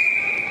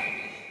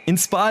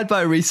 Inspired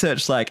by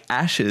research like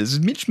Ash's,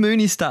 Mitch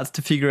Mooney starts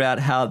to figure out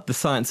how the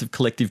science of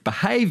collective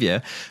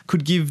behaviour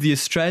could give the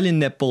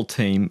Australian netball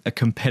team a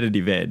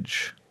competitive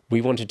edge. We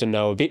wanted to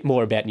know a bit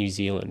more about New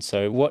Zealand.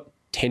 So what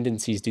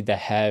tendencies did they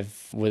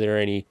have? Were there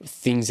any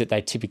things that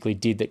they typically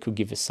did that could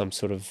give us some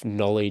sort of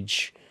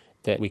knowledge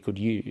that we could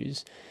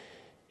use?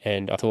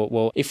 And I thought,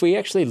 well, if we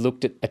actually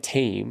looked at a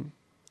team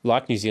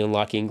like New Zealand,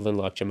 like England,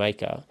 like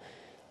Jamaica,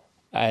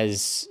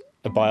 as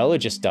a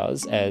biologist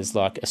does, as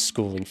like a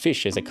schooling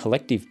fish, as a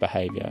collective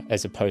behaviour,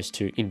 as opposed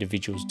to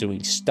individuals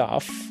doing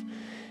stuff,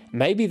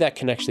 maybe that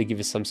can actually give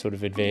us some sort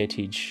of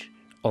advantage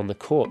on the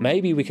court.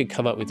 Maybe we could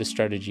come up with a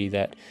strategy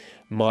that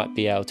might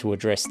be able to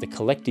address the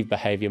collective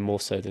behaviour more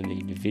so than the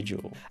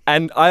individual.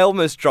 And I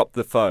almost dropped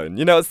the phone.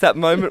 It's that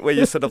moment where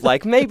you're sort of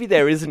like, maybe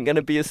there isn't going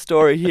to be a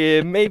story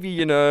here.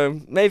 Maybe,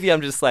 maybe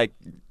I'm just like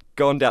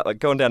going down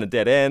a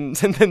dead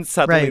end, and then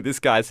suddenly this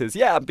guy says,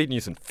 yeah, I've been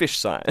using fish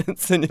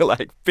science, and you're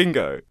like,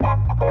 bingo.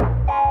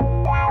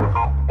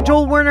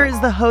 Joel Werner is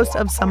the host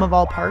of Sum of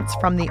All Parts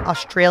from the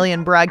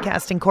Australian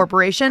Broadcasting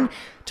Corporation.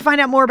 To find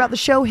out more about the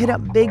show, hit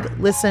up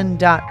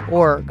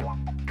biglisten.org.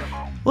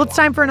 Well, it's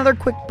time for another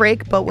quick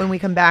break, but when we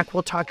come back,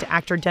 we'll talk to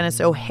actor Denis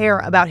O'Hare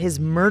about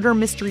his murder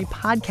mystery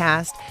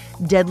podcast,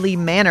 Deadly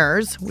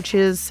Manners, which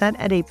is set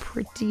at a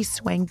pretty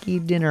swanky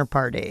dinner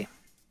party.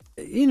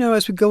 You know,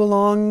 as we go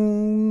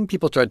along,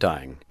 people start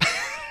dying.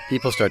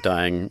 People start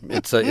dying.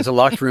 It's a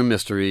locked room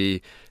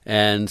mystery,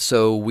 and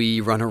so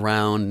we run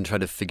around and try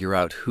to figure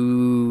out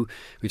who.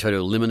 We try to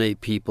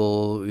eliminate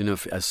people,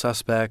 as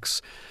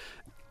suspects.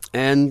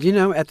 And,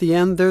 at the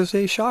end, there's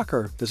a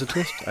shocker. There's a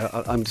twist.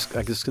 I'm just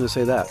going to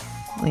say that.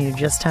 Well, you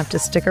just have to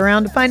stick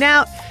around to find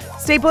out.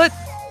 Stay put.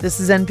 This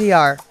is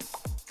NPR.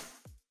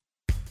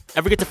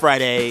 Ever get to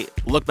Friday,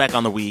 look back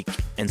on the week,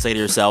 and say to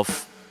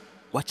yourself,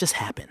 what just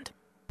happened?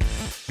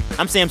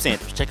 I'm Sam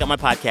Sanders. Check out my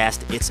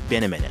podcast, It's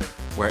Been a Minute,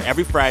 where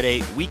every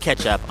Friday we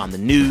catch up on the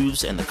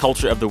news and the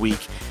culture of the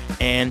week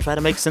and try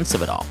to make sense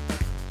of it all.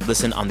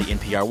 Listen on the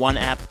NPR One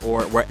app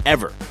or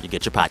wherever you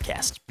get your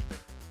podcast.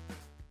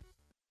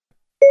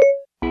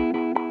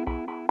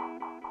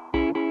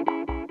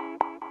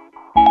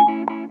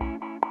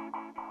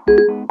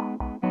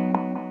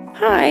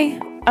 Hi,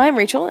 I'm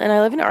Rachel, and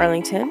I live in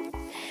Arlington.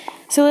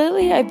 So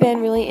lately, I've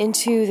been really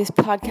into this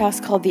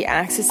podcast called The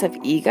Axis of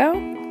Ego.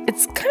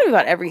 It's kind of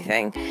about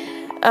everything.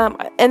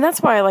 And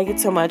that's why I like it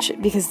so much,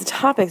 because the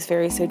topics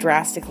vary so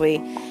drastically,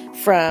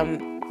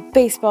 from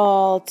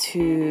baseball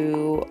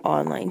to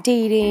online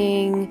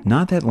dating.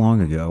 Not that long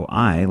ago,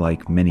 I,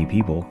 like many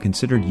people,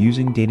 considered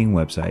using dating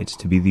websites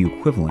to be the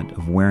equivalent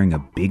of wearing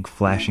a big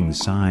flashing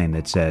sign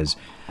that says,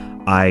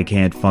 "I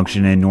can't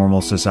function in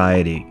normal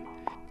society."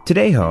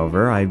 Today,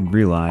 however, I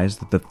realize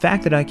that the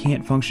fact that I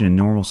can't function in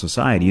normal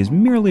society is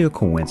merely a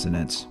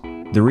coincidence.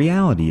 The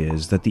reality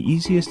is that the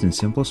easiest and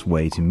simplest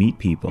way to meet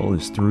people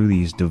is through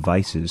these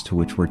devices to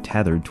which we're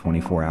tethered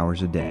 24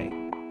 hours a day.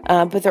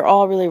 But they're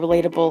all really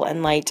relatable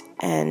and light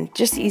and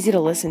just easy to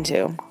listen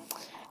to.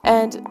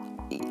 And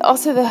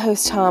also the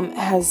host, Tom,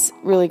 has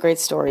really great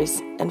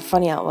stories and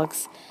funny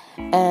outlooks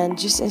and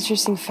just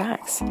interesting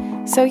facts.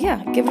 So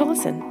yeah, give it a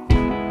listen.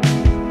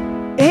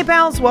 Hey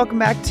pals, welcome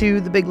back to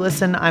The Big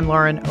Listen. I'm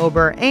Lauren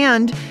Ober,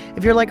 and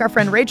if you're like our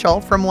friend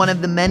Rachel from one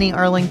of the many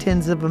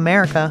Arlingtons of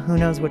America, who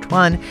knows which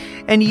one,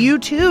 and you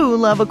too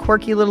love a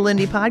quirky little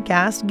indie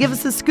podcast, give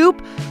us a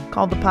scoop,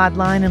 call the pod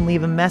line and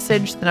leave a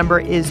message. The number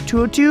is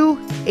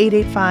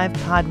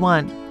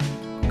 202-885-POD1.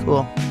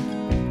 Cool.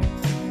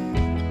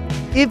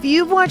 If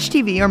you've watched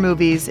TV or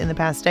movies in the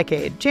past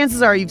decade,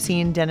 chances are you've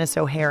seen Denis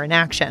O'Hare in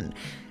action.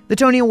 The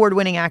Tony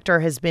Award-winning actor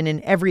has been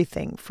in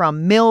everything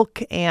from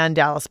Milk and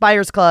Dallas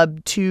Buyers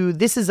Club to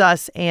This Is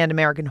Us and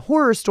American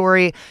Horror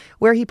Story,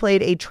 where he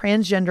played a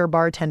transgender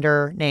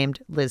bartender named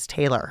Liz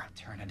Taylor.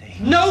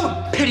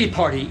 No pity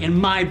party in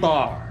my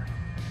bar.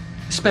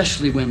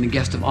 Especially when the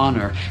guest of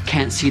honor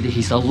can't see that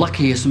he's the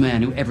luckiest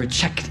man who ever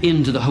checked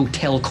into the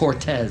Hotel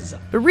Cortez.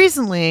 But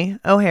recently,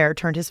 O'Hare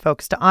turned his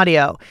focus to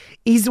audio.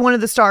 He's one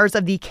of the stars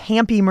of the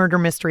campy murder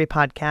mystery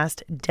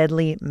podcast,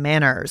 Deadly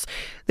Manners.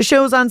 The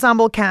show's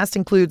ensemble cast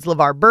includes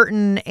LeVar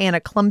Burton, Anna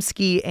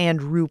Klumsky, and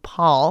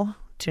RuPaul,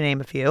 to name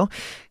a few.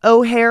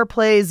 O'Hare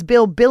plays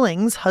Bill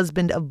Billings,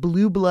 husband of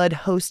Blue Blood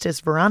hostess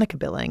Veronica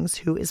Billings,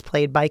 who is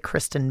played by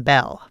Kristen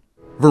Bell.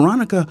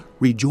 Veronica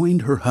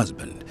rejoined her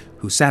husband,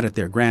 who sat at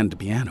their grand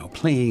piano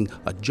playing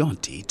a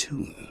jaunty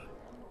tune.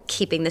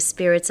 Keeping the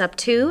spirits up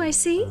too, I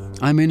see.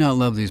 I may not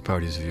love these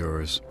parties of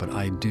yours, but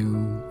I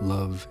do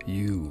love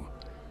you.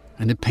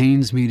 And it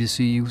pains me to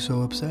see you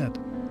so upset.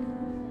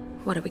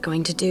 What are we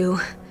going to do?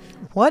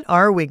 What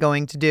are we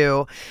going to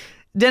do?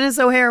 Denis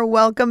O'Hare,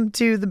 welcome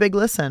to The Big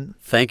Listen.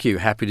 Thank you.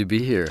 Happy to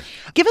be here.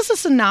 Give us a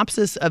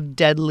synopsis of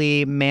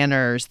Deadly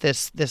Manners,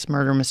 this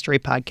murder mystery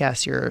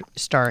podcast you're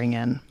starring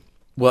in.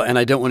 Well, and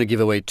I don't want to give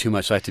away too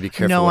much, so I have to be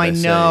careful. No, what I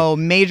know.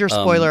 Major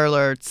spoiler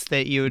alerts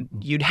that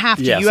you'd have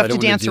to. Yes, you have to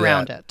dance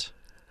around it.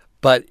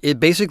 But it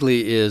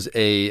basically is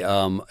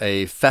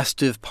a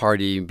festive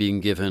party being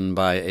given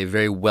by a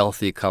very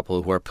wealthy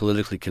couple who are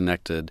politically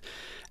connected.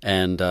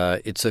 And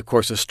it's, of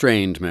course, a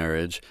strained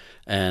marriage.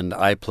 And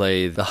I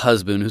play the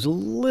husband, who's a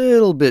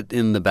little bit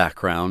in the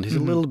background. He's a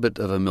little bit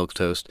of a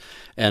milquetoast.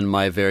 And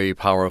my very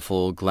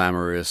powerful,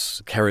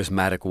 glamorous,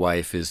 charismatic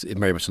wife is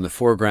very much in the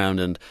foreground.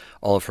 And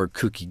all of her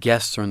kooky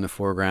guests are in the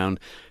foreground.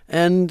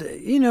 And,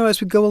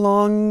 as we go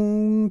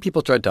along,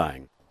 people start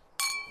dying.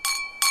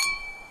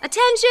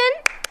 Attention!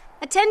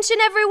 Attention,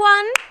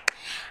 everyone!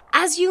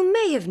 As you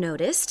may have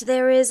noticed,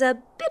 there is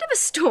a bit of a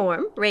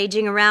storm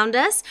raging around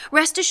us.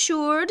 Rest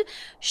assured,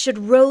 should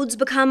roads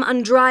become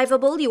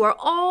undrivable, you are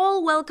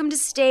all welcome to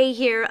stay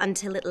here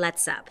until it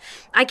lets up.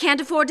 I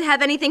can't afford to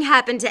have anything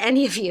happen to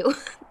any of you.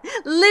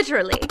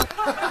 Literally.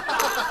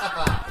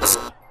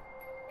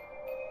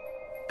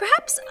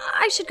 Perhaps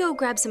I should go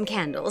grab some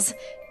candles,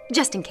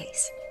 just in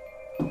case.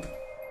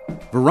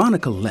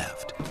 Veronica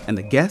left, and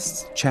the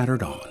guests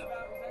chattered on.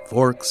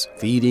 Forks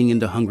feeding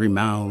into hungry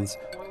mouths,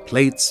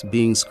 plates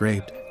being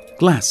scraped,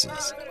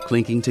 glasses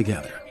clinking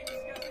together,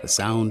 the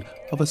sound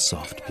of a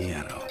soft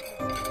piano.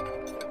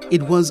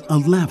 It was a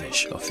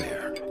lavish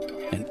affair,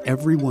 and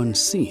everyone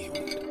seemed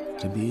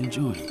to be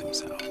enjoying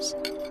themselves.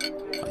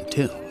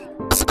 Until...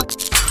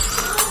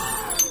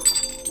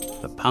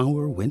 the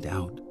power went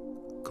out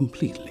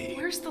completely.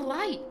 Where's the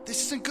light?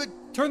 This isn't good.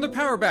 Turn the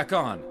power back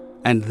on.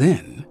 And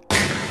then...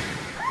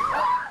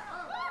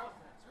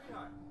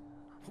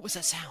 What was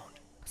that sound?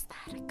 Was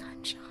that a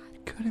gunshot?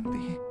 Couldn't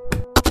be.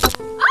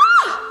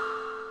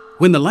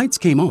 When the lights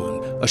came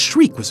on, a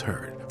shriek was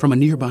heard from a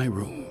nearby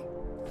room.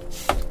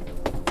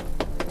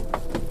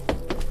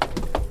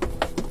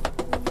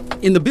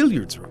 In the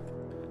billiards room,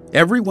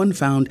 everyone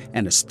found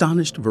an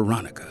astonished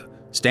Veronica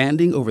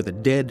standing over the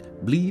dead,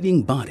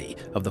 bleeding body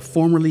of the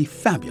formerly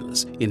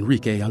fabulous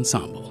Enrique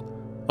Ensemble.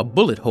 A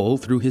bullet hole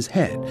through his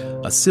head,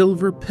 a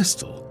silver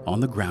pistol on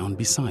the ground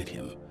beside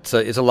him.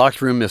 It's a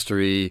locked room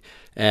mystery,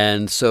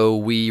 and so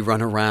we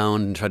run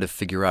around and try to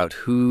figure out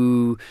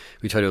who.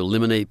 We try to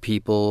eliminate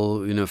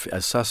people,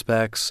 as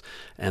suspects,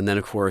 and then,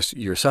 of course,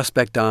 your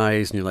suspect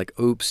dies, and you're like,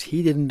 oops,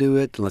 he didn't do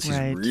it, unless he's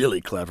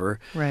really clever.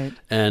 Right.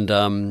 And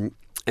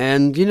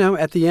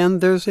at the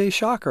end, there's a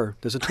shocker.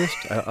 There's a twist.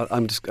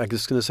 I'm just going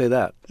to say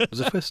that. There's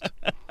a twist.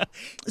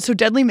 So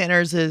Deadly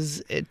Manners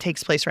it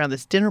takes place around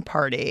this dinner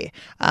party,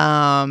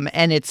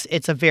 and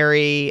it's a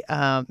very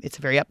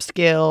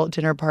upscale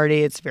dinner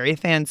party. It's very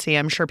fancy.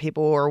 I'm sure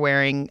people were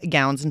wearing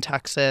gowns and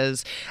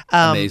tuxes.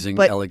 Amazing,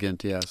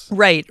 elegant, yes.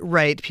 Right.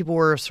 People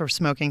were sort of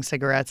smoking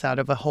cigarettes out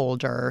of a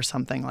holder or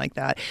something like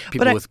that.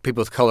 People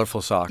with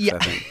colorful socks, yeah. I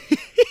think.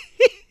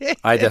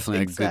 I definitely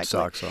had good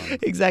socks on.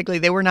 Exactly.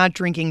 They were not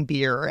drinking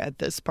beer at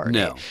this party.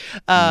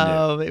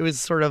 No. It was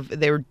sort of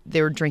they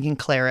were drinking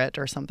claret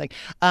or something.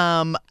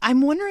 I'm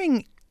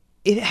wondering,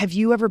 have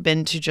you ever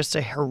been to just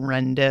a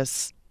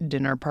horrendous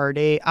dinner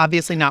party?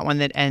 Obviously not one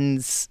that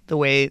ends the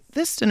way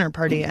this dinner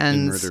party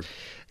ends.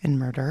 In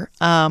murder.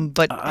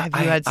 But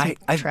have you had some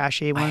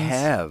trashy ones? I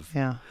have.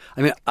 Yeah.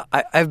 I mean,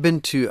 I've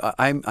been to.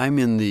 I'm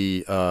in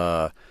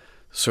the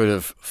sort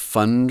of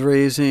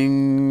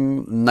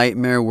fundraising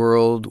nightmare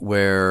world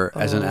where,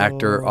 as an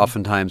actor,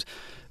 oftentimes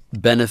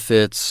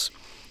benefits,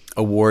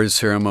 award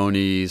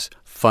ceremonies,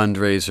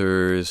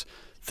 fundraisers,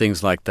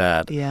 things like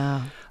that.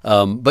 Yeah.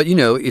 But,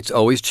 it's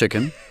always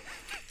chicken.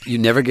 You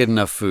never get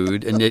enough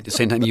food. And at the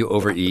same time, you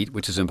overeat,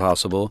 which is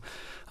impossible.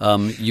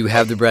 You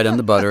have the bread and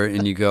the butter,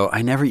 and you go,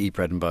 I never eat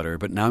bread and butter,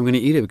 but now I'm going to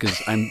eat it because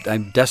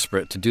I'm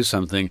desperate to do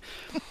something.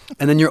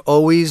 And then you're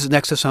always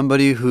next to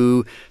somebody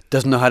who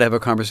doesn't know how to have a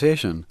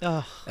conversation.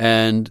 Ugh.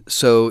 And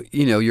so,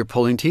 you're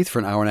pulling teeth for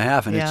an hour and a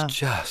half, and it's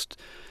just...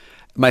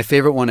 My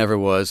favorite one ever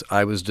was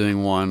I was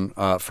doing one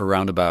for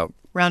Roundabout.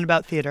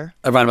 Roundabout Theater.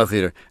 Roundabout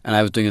Theater. And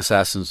I was doing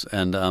Assassins,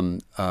 and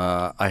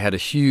I had a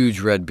huge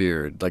red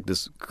beard, like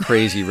this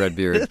crazy red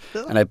beard.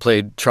 And I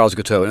played Charles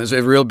Guiteau, and it was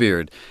a real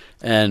beard.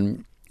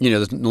 And...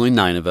 there's only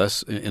 9 of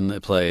us in the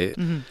play.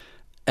 Mm-hmm.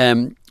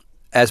 And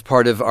as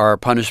part of our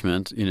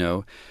punishment,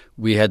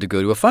 we had to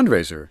go to a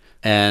fundraiser.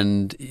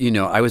 And,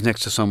 I was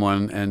next to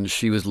someone, and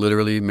she was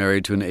literally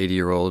married to an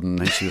 80-year-old,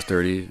 and she was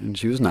 30, and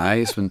she was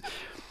nice. And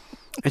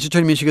she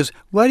turned to me and she goes,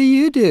 "What do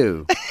you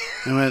do?"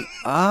 And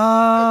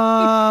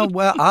I went,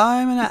 well,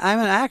 I'm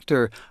an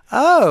actor.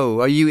 Oh,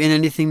 are you in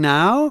anything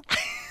now?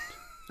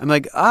 I'm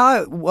like,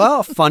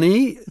 well,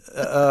 funny.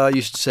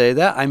 You should say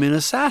that. I'm in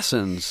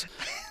Assassins,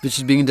 which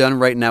is being done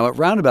right now at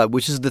Roundabout,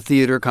 which is the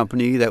theater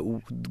company that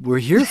we're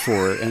here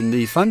for and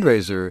the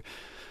fundraiser.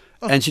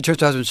 And she turns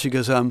to her husband and she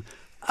goes,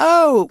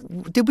 oh,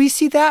 did we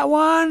see that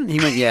one? He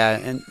went,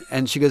 yeah.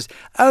 And she goes,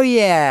 oh,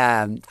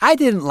 yeah, I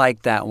didn't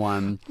like that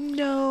one.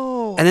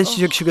 No. And then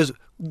she goes,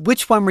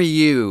 which one were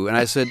you? And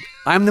I said,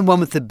 I'm the one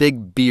with the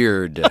big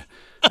beard.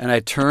 And I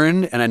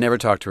turned and I never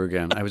talked to her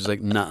again. I was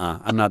like, nuh-uh,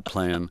 I'm not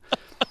playing.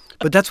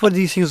 But that's what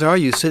these things are.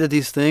 You sit at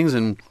these things,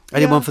 and I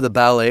did one for the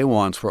ballet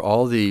once where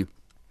all the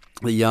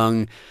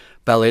young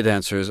ballet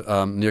dancers,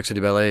 New York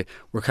City Ballet,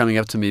 were coming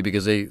up to me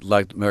because they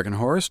liked American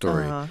Horror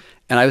Story. Uh-huh.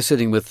 And I was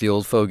sitting with the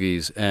old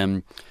fogies,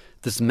 and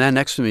this man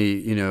next to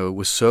me,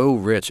 was so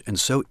rich and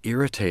so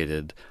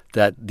irritated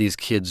that these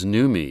kids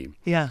knew me.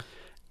 Yeah.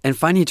 And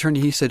finally he turned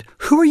and he said,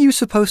 who are you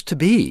supposed to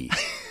be?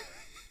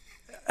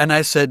 And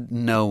I said,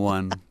 no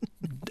one.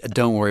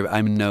 Don't worry,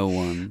 I'm no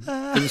one.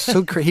 It was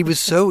so he was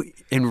so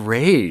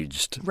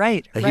enraged.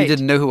 Right. That he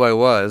didn't know who I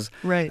was.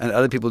 Right. And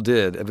other people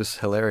did. It was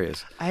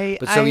hilarious.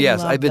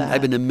 I've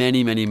been to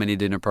many, many, many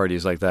dinner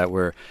parties like that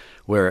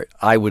where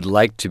I would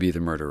like to be the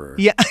murderer.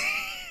 Yeah.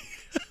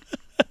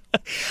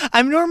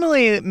 I'm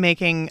normally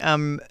making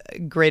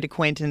great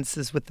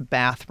acquaintances with the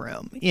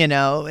bathroom, in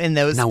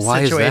those now,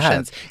 why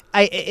situations. Is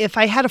that? If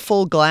I had a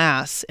full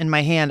glass in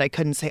my hand, I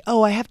couldn't say,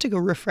 oh, I have to go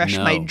refresh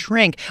my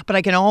drink. But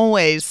I can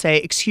always say,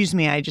 excuse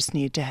me, I just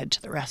need to head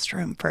to the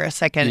restroom for a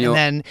second and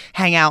then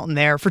hang out in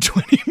there for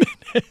 20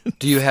 minutes.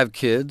 Do you have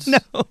kids?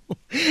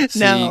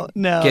 No.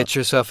 No. Get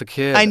yourself a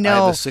kid. I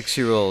know. I have a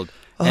 6-year-old.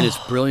 And it's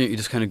brilliant. You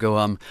just kind of go,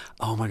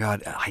 oh my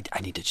God, I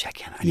need to check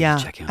in.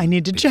 I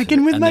need to check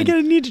in with my kid.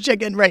 I need to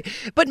check in. Right.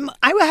 But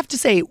I would have to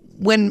say,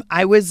 when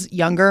I was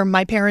younger,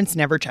 my parents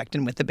never checked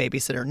in with the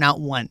babysitter. Not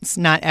once.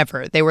 Not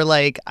ever. They were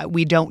like,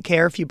 we don't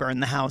care if you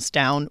burn the house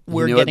down.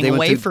 We're getting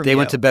away from you. They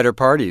went to better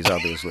parties,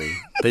 obviously.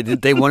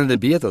 They wanted to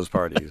be at those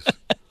parties.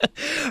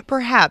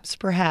 Perhaps.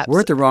 We're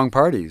at the wrong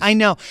parties. I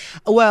know.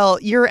 Well,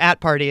 you're at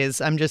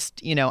parties. I'm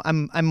just,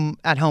 I'm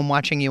at home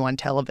watching you on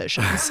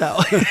television. So,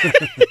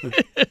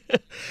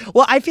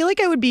 well, I feel like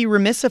I would be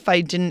remiss if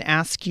I didn't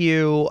ask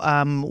you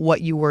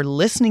what you were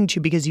listening to,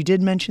 because you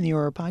did mention you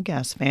were a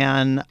podcast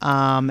fan.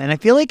 And I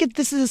feel like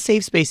this is a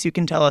safe space. You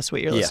can tell us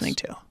what you're listening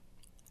to.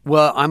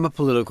 Well, I'm a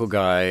political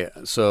guy,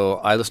 so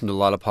I listen to a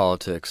lot of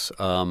politics.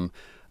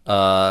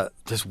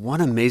 There's one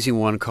amazing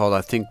one called,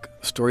 I think,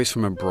 Stories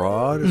from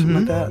Abroad or something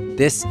like that.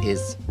 This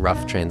is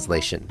Rough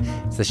Translation.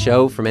 It's the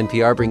show from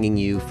NPR bringing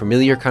you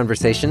familiar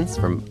conversations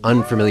from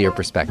unfamiliar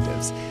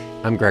perspectives.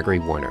 I'm Gregory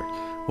Warner.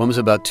 One was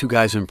about two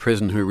guys in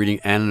prison who were reading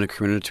Anna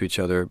Karenina to each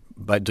other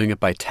by doing it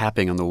by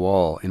tapping on the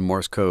wall in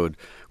Morse code,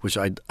 which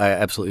I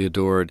absolutely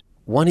adored.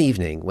 One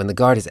evening, when the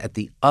guard is at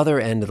the other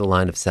end of the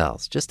line of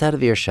cells, just out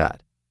of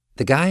earshot,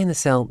 the guy in the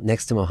cell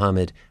next to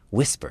Mohammed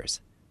whispers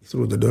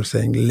through the door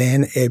saying,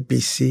 "Learn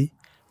ABC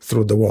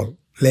through the wall.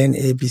 Learn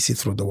ABC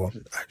through the wall."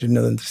 I did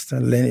not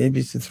understand. Learn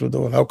ABC through the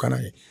wall. How can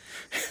I?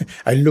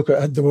 I look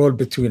at the wall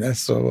between us.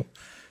 So,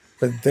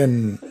 but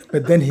then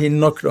he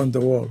knocked on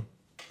the wall.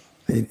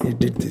 He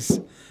did this.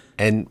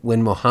 And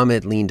when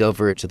Mohammed leaned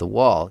over to the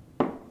wall,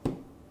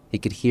 he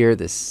could hear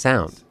this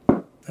sound.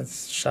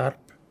 That's sharp.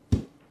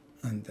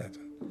 And that.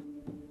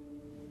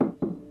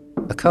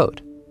 A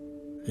code.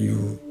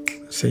 You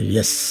say,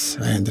 "Yes,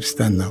 I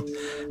understand now."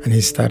 And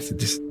he started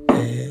this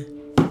A,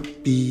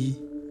 B,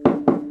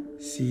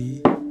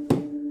 C,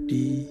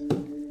 D,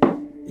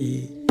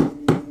 E,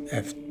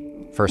 F.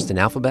 First an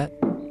alphabet,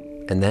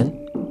 and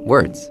then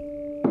words.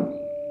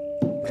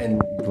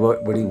 And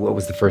what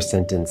was the first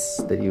sentence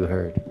that you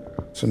heard?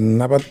 So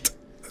Nabat,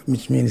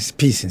 which means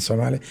peace in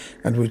Somali,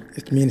 and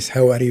it means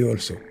how are you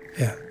also.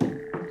 Yeah.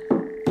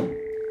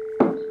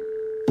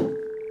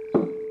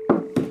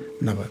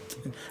 Nabat.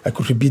 I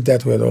could repeat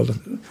that word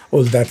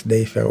all that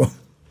day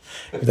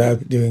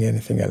without doing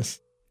anything else.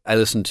 I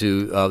listened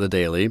to The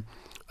Daily.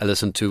 I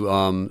listened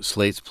to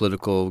Slate's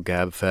Political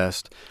Gab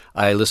Fest.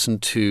 I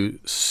listened to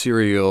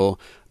Serial,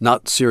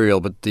 not Serial,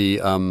 but the,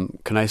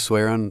 can I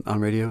swear on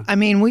radio? I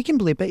mean, we can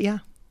bleep it, yeah.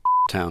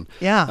 Town.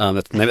 Yeah.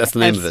 That's the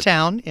name of it.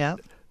 S-Town, yeah.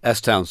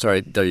 S-Town,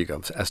 sorry, there you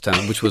go,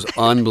 S-Town, which was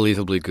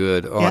unbelievably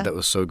good. Oh, yeah. That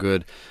was so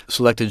good.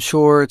 Selected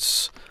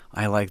Shorts,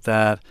 I like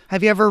that.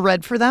 Have you ever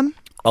read for them?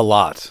 A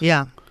lot.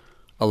 Yeah.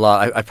 A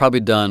lot. I've probably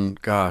done,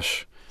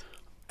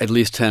 at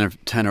least 10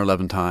 or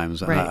 11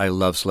 times. Right. I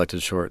love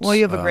Selected Shorts. Well,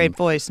 you have a great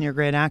voice and you're a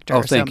great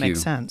actor, so it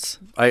makes sense.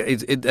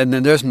 And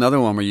then there's another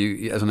one where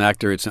you, as an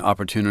actor, it's an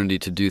opportunity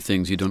to do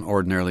things you don't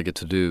ordinarily get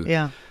to do.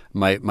 Yeah.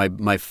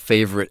 My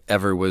favorite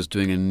ever was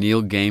doing a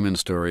Neil Gaiman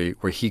story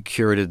where he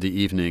curated the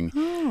evening.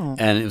 Oh.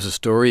 And it was a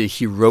story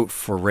he wrote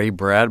for Ray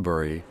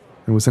Bradbury.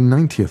 It was a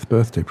 90th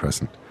birthday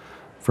present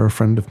for a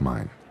friend of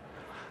mine.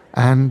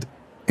 And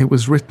it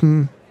was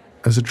written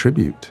as a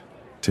tribute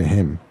to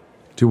him,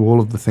 to all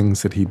of the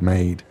things that he'd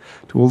made,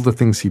 to all the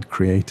things he'd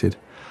created.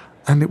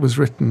 And it was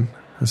written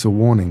as a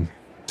warning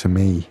to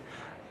me,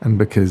 and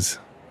because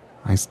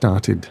I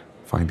started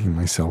finding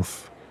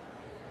myself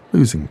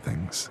losing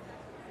things,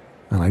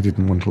 and I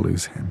didn't want to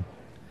lose him.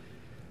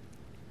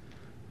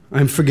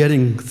 I'm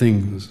forgetting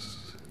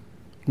things,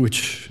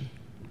 which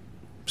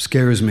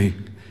scares me.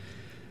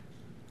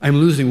 I'm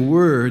losing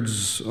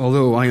words,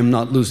 although I am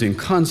not losing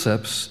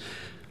concepts.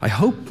 I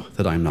hope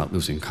that I'm not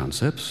losing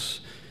concepts.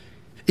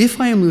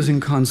 If I am losing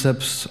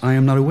concepts, I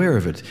am not aware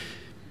of it.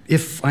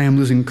 If I am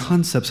losing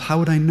concepts, how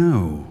would I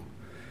know?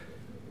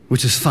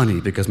 Which is funny,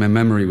 because my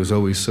memory was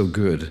always so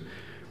good.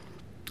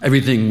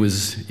 Everything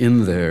was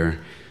in there.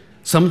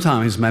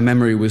 Sometimes my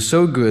memory was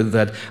so good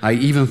that I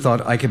even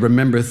thought I could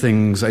remember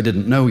things I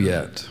didn't know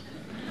yet.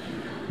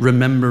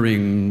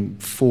 Remembering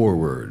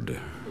forward.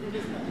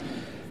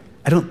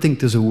 I don't think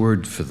there's a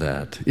word for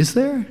that. Is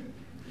there?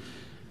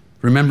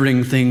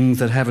 Remembering things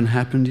that haven't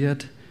happened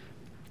yet?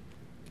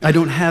 I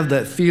don't have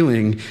that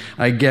feeling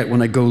I get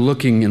when I go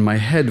looking in my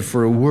head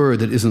for a word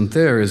that isn't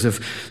there, as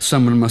if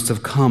someone must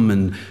have come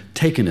and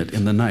taken it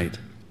in the night.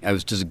 I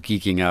was just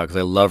geeking out because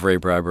I love Ray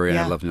Bradbury and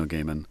Yeah. I love Neil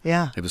Gaiman.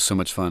 Yeah. It was so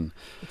much fun.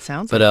 It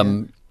sounds But like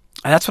it.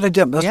 that's what I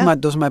did. Yeah.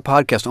 Those are my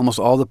podcasts, almost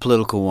all the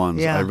political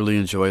ones. Yeah. I really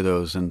enjoy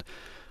those. And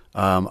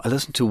I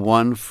listened to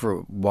one for a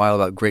while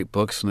about great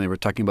books, and they were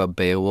talking about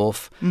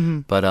Beowulf.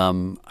 Mhm. But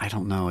I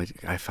don't know.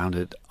 I found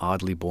it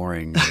oddly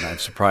boring. And I'm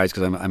surprised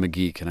because I'm a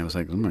geek, and I was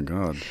like, oh my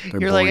God.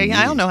 You're like,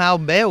 I don't know how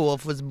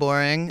Beowulf was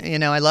boring.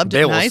 I loved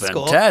it in high Beowulf's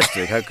school.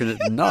 fantastic. How could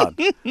it not?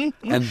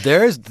 And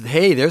there's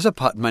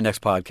my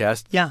next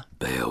podcast. Yeah.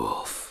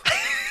 Beowulf.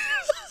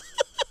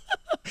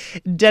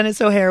 Denis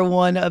O'Hare,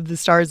 one of the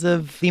stars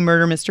of the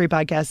murder mystery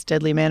podcast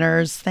Deadly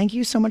Manners. Thank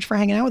you so much for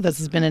hanging out with us.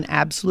 It's been an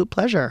absolute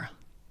pleasure.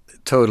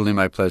 Totally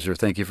my pleasure.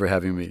 Thank you for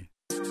having me.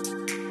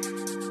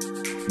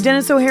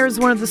 Denis O'Hare is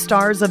one of the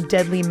stars of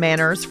Deadly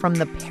Manners from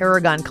the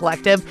Paragon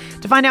Collective.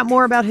 To find out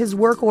more about his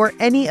work or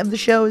any of the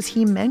shows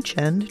he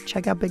mentioned,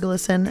 check out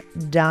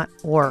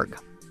biglisten.org.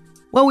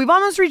 Well, we've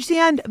almost reached the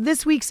end of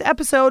this week's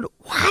episode.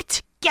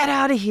 What? Get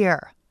out of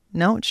here.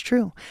 No, it's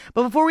true.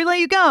 But before we let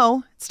you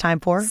go, it's time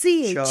for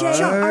Chartography.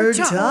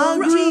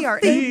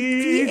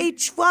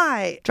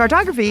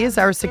 Chartography is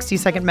our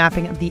 60-second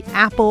mapping of the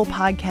Apple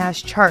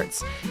Podcast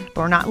charts. But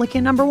we're not looking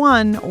at number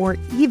 1 or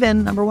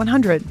even number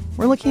 100.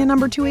 We're looking at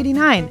number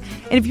 289.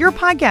 And if your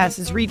podcast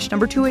has reached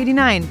number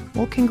 289,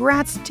 well,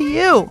 congrats to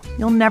you.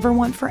 You'll never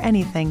want for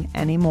anything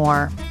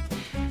anymore.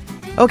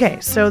 Okay,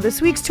 so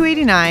this week's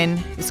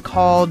 289 is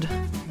called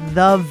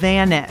The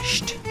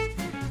Vanished.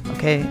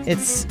 Okay,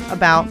 it's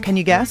about, can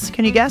you guess?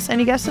 Any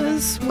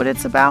guesses what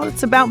it's about?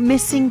 It's about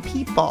missing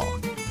people.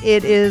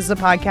 It is a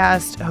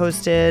podcast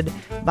hosted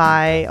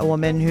by a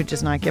woman who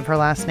does not give her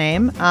last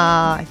name.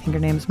 I think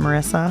her name's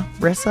Marissa.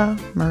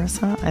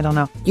 Marissa? I don't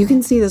know. You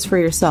can see this for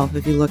yourself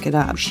if you look it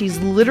up. She's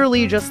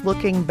literally just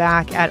looking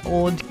back at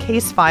old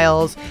case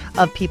files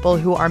of people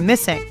who are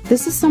missing.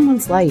 This is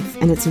someone's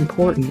life, and it's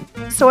important.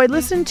 So I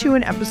listened to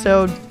an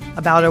episode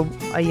about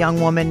a young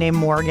woman named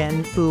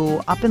Morgan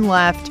who up and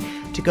left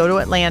to go to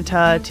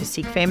Atlanta to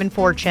seek fame and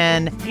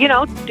fortune. You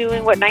know,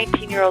 doing what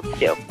 19-year-olds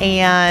do.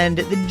 And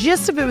the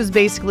gist of it was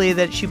basically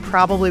that she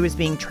probably was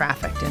being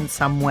trafficked in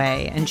some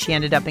way. And she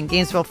ended up in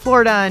Gainesville,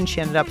 Florida, and she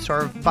ended up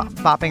sort of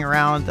bopping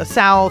around the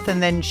South,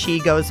 and then she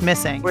goes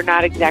missing. We're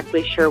not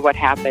exactly sure what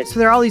happened. So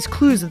there are all these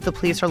clues that the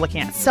police are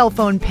looking at. Cell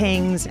phone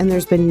pings. And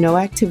there's been no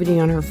activity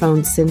on her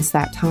phone since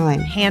that time.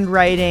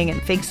 Handwriting and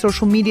fake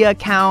social media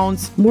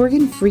accounts.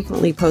 Morgan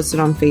frequently posted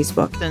on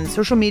Facebook. And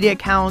social media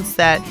accounts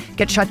that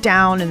get shut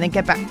down and then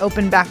get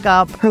open back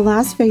up. Her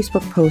last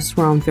Facebook posts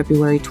were on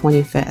February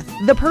 25th.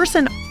 The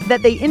person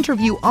that they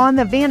interview on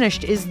The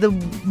Vanished is the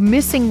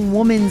missing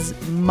woman's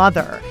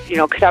mother. You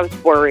know, because I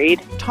was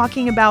worried.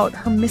 Talking about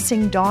her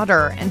missing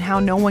daughter and how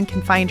no one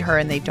can find her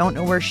and they don't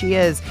know where she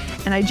is.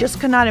 And I just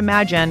could not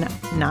imagine,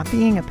 not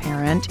being a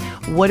parent,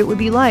 what it would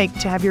be like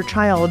to have your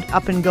child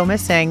up and go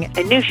missing.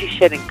 I knew she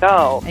shouldn't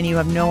go. And you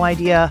have no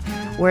idea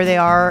where they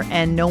are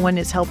and no one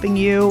is helping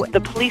you.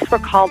 The police were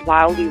called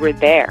while we were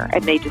there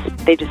and they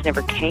just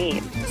never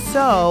came.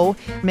 So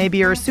maybe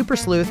you're a super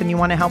sleuth and you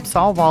want to help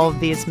solve all of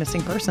these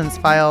missing persons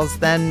files,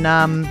 then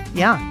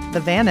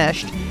The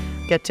Vanished.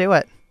 Get to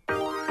it.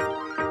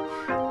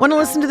 Want to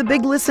listen to the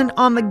Big Listen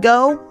on the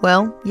go?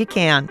 Well, you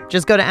can.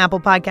 Just go to Apple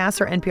Podcasts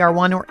or NPR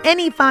One or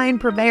any fine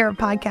purveyor of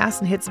podcasts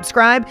and hit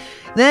subscribe.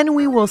 Then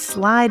we will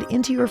slide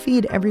into your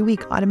feed every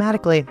week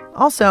automatically.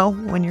 Also,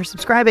 when you're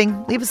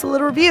subscribing, leave us a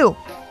little review.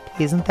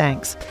 Please and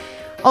thanks.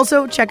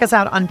 Also, check us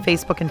out on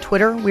Facebook and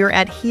Twitter. We're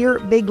at Here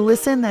Big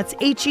Listen. That's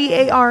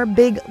HEAR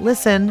Big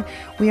Listen.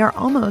 We are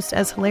almost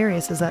as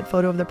hilarious as that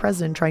photo of the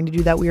president trying to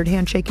do that weird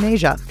handshake in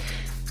Asia.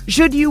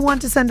 Should you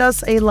want to send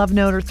us a love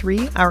note or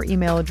 3, our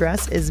email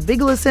address is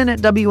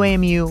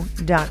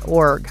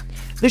biglisten@wamu.org.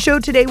 The show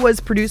today was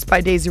produced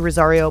by Daisy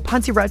Rosario,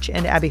 Ponzi Rutch,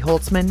 and Abby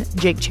Holtzman.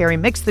 Jake Cherry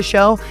mixed the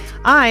show.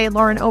 I,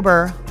 Lauren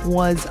Ober,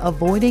 was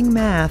avoiding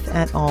math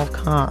at all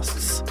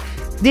costs.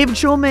 David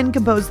Schulman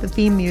composed the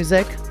theme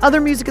music.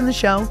 Other music in the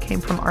show came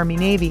from Army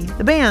Navy,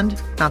 the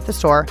band, not the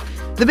store.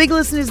 The Big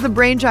Listen is the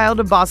brainchild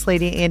of boss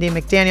lady Andy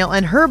McDaniel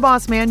and her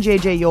boss man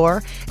JJ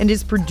Yore, and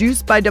is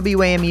produced by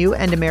WAMU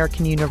and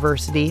American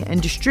University and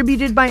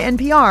distributed by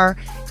NPR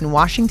in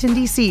Washington,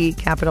 D.C.,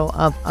 capital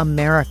of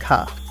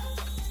America.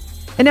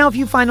 And now a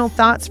few final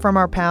thoughts from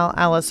our pal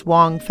Alice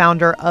Wong,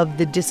 founder of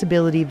the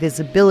Disability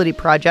Visibility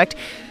Project.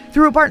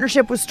 Through a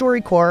partnership with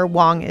StoryCorps,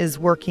 Wong is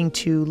working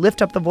to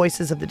lift up the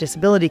voices of the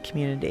disability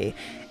community,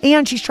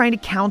 and she's trying to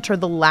counter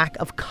the lack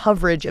of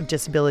coverage of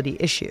disability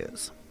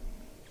issues.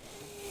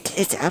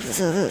 It's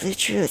absolutely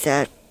true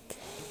that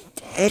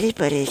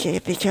anybody can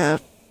become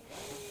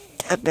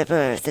a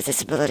member of the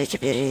disability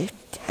community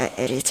at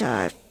any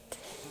time.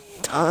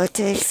 All it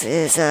takes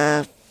is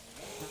a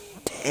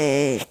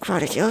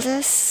chronic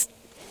illness,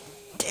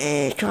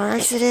 a car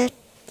accident,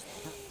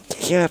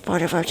 you're a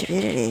part of our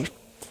community.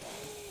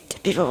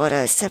 People want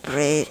to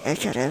separate and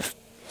kind of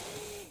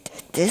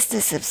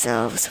distance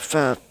themselves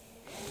from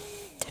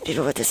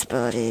people with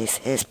disabilities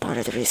is part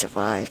of the reason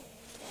why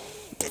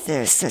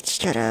there's such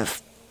kind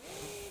of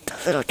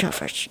little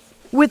coverage.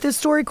 With the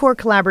StoryCorps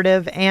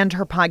Collaborative and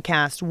her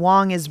podcast,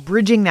 Wong is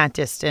bridging that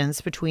distance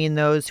between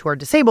those who are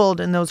disabled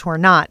and those who are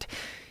not.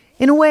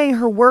 In a way,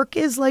 her work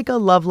is like a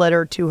love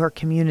letter to her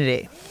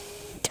community.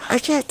 I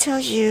can't tell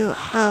you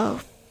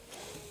how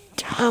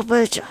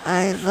much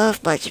I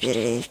love my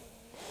community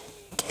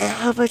and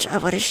how much I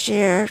want to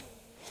share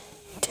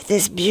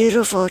this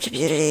beautiful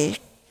community.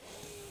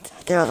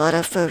 There are a lot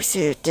of folks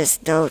who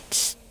just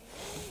don't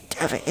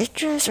have an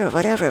interest or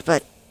whatever,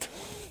 but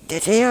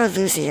they are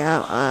losing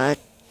out on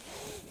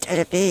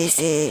an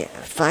amazing,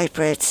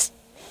 vibrant,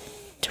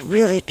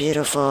 really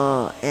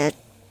beautiful, and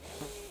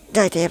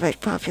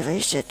dynamic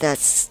population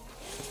that's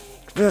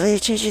really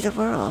changing the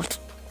world.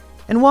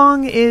 And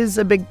Wong is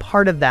a big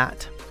part of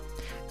that.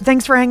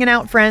 Thanks for hanging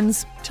out,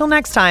 friends. Till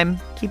next time,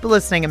 keep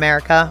listening,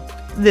 America.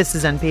 This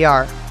is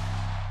NPR.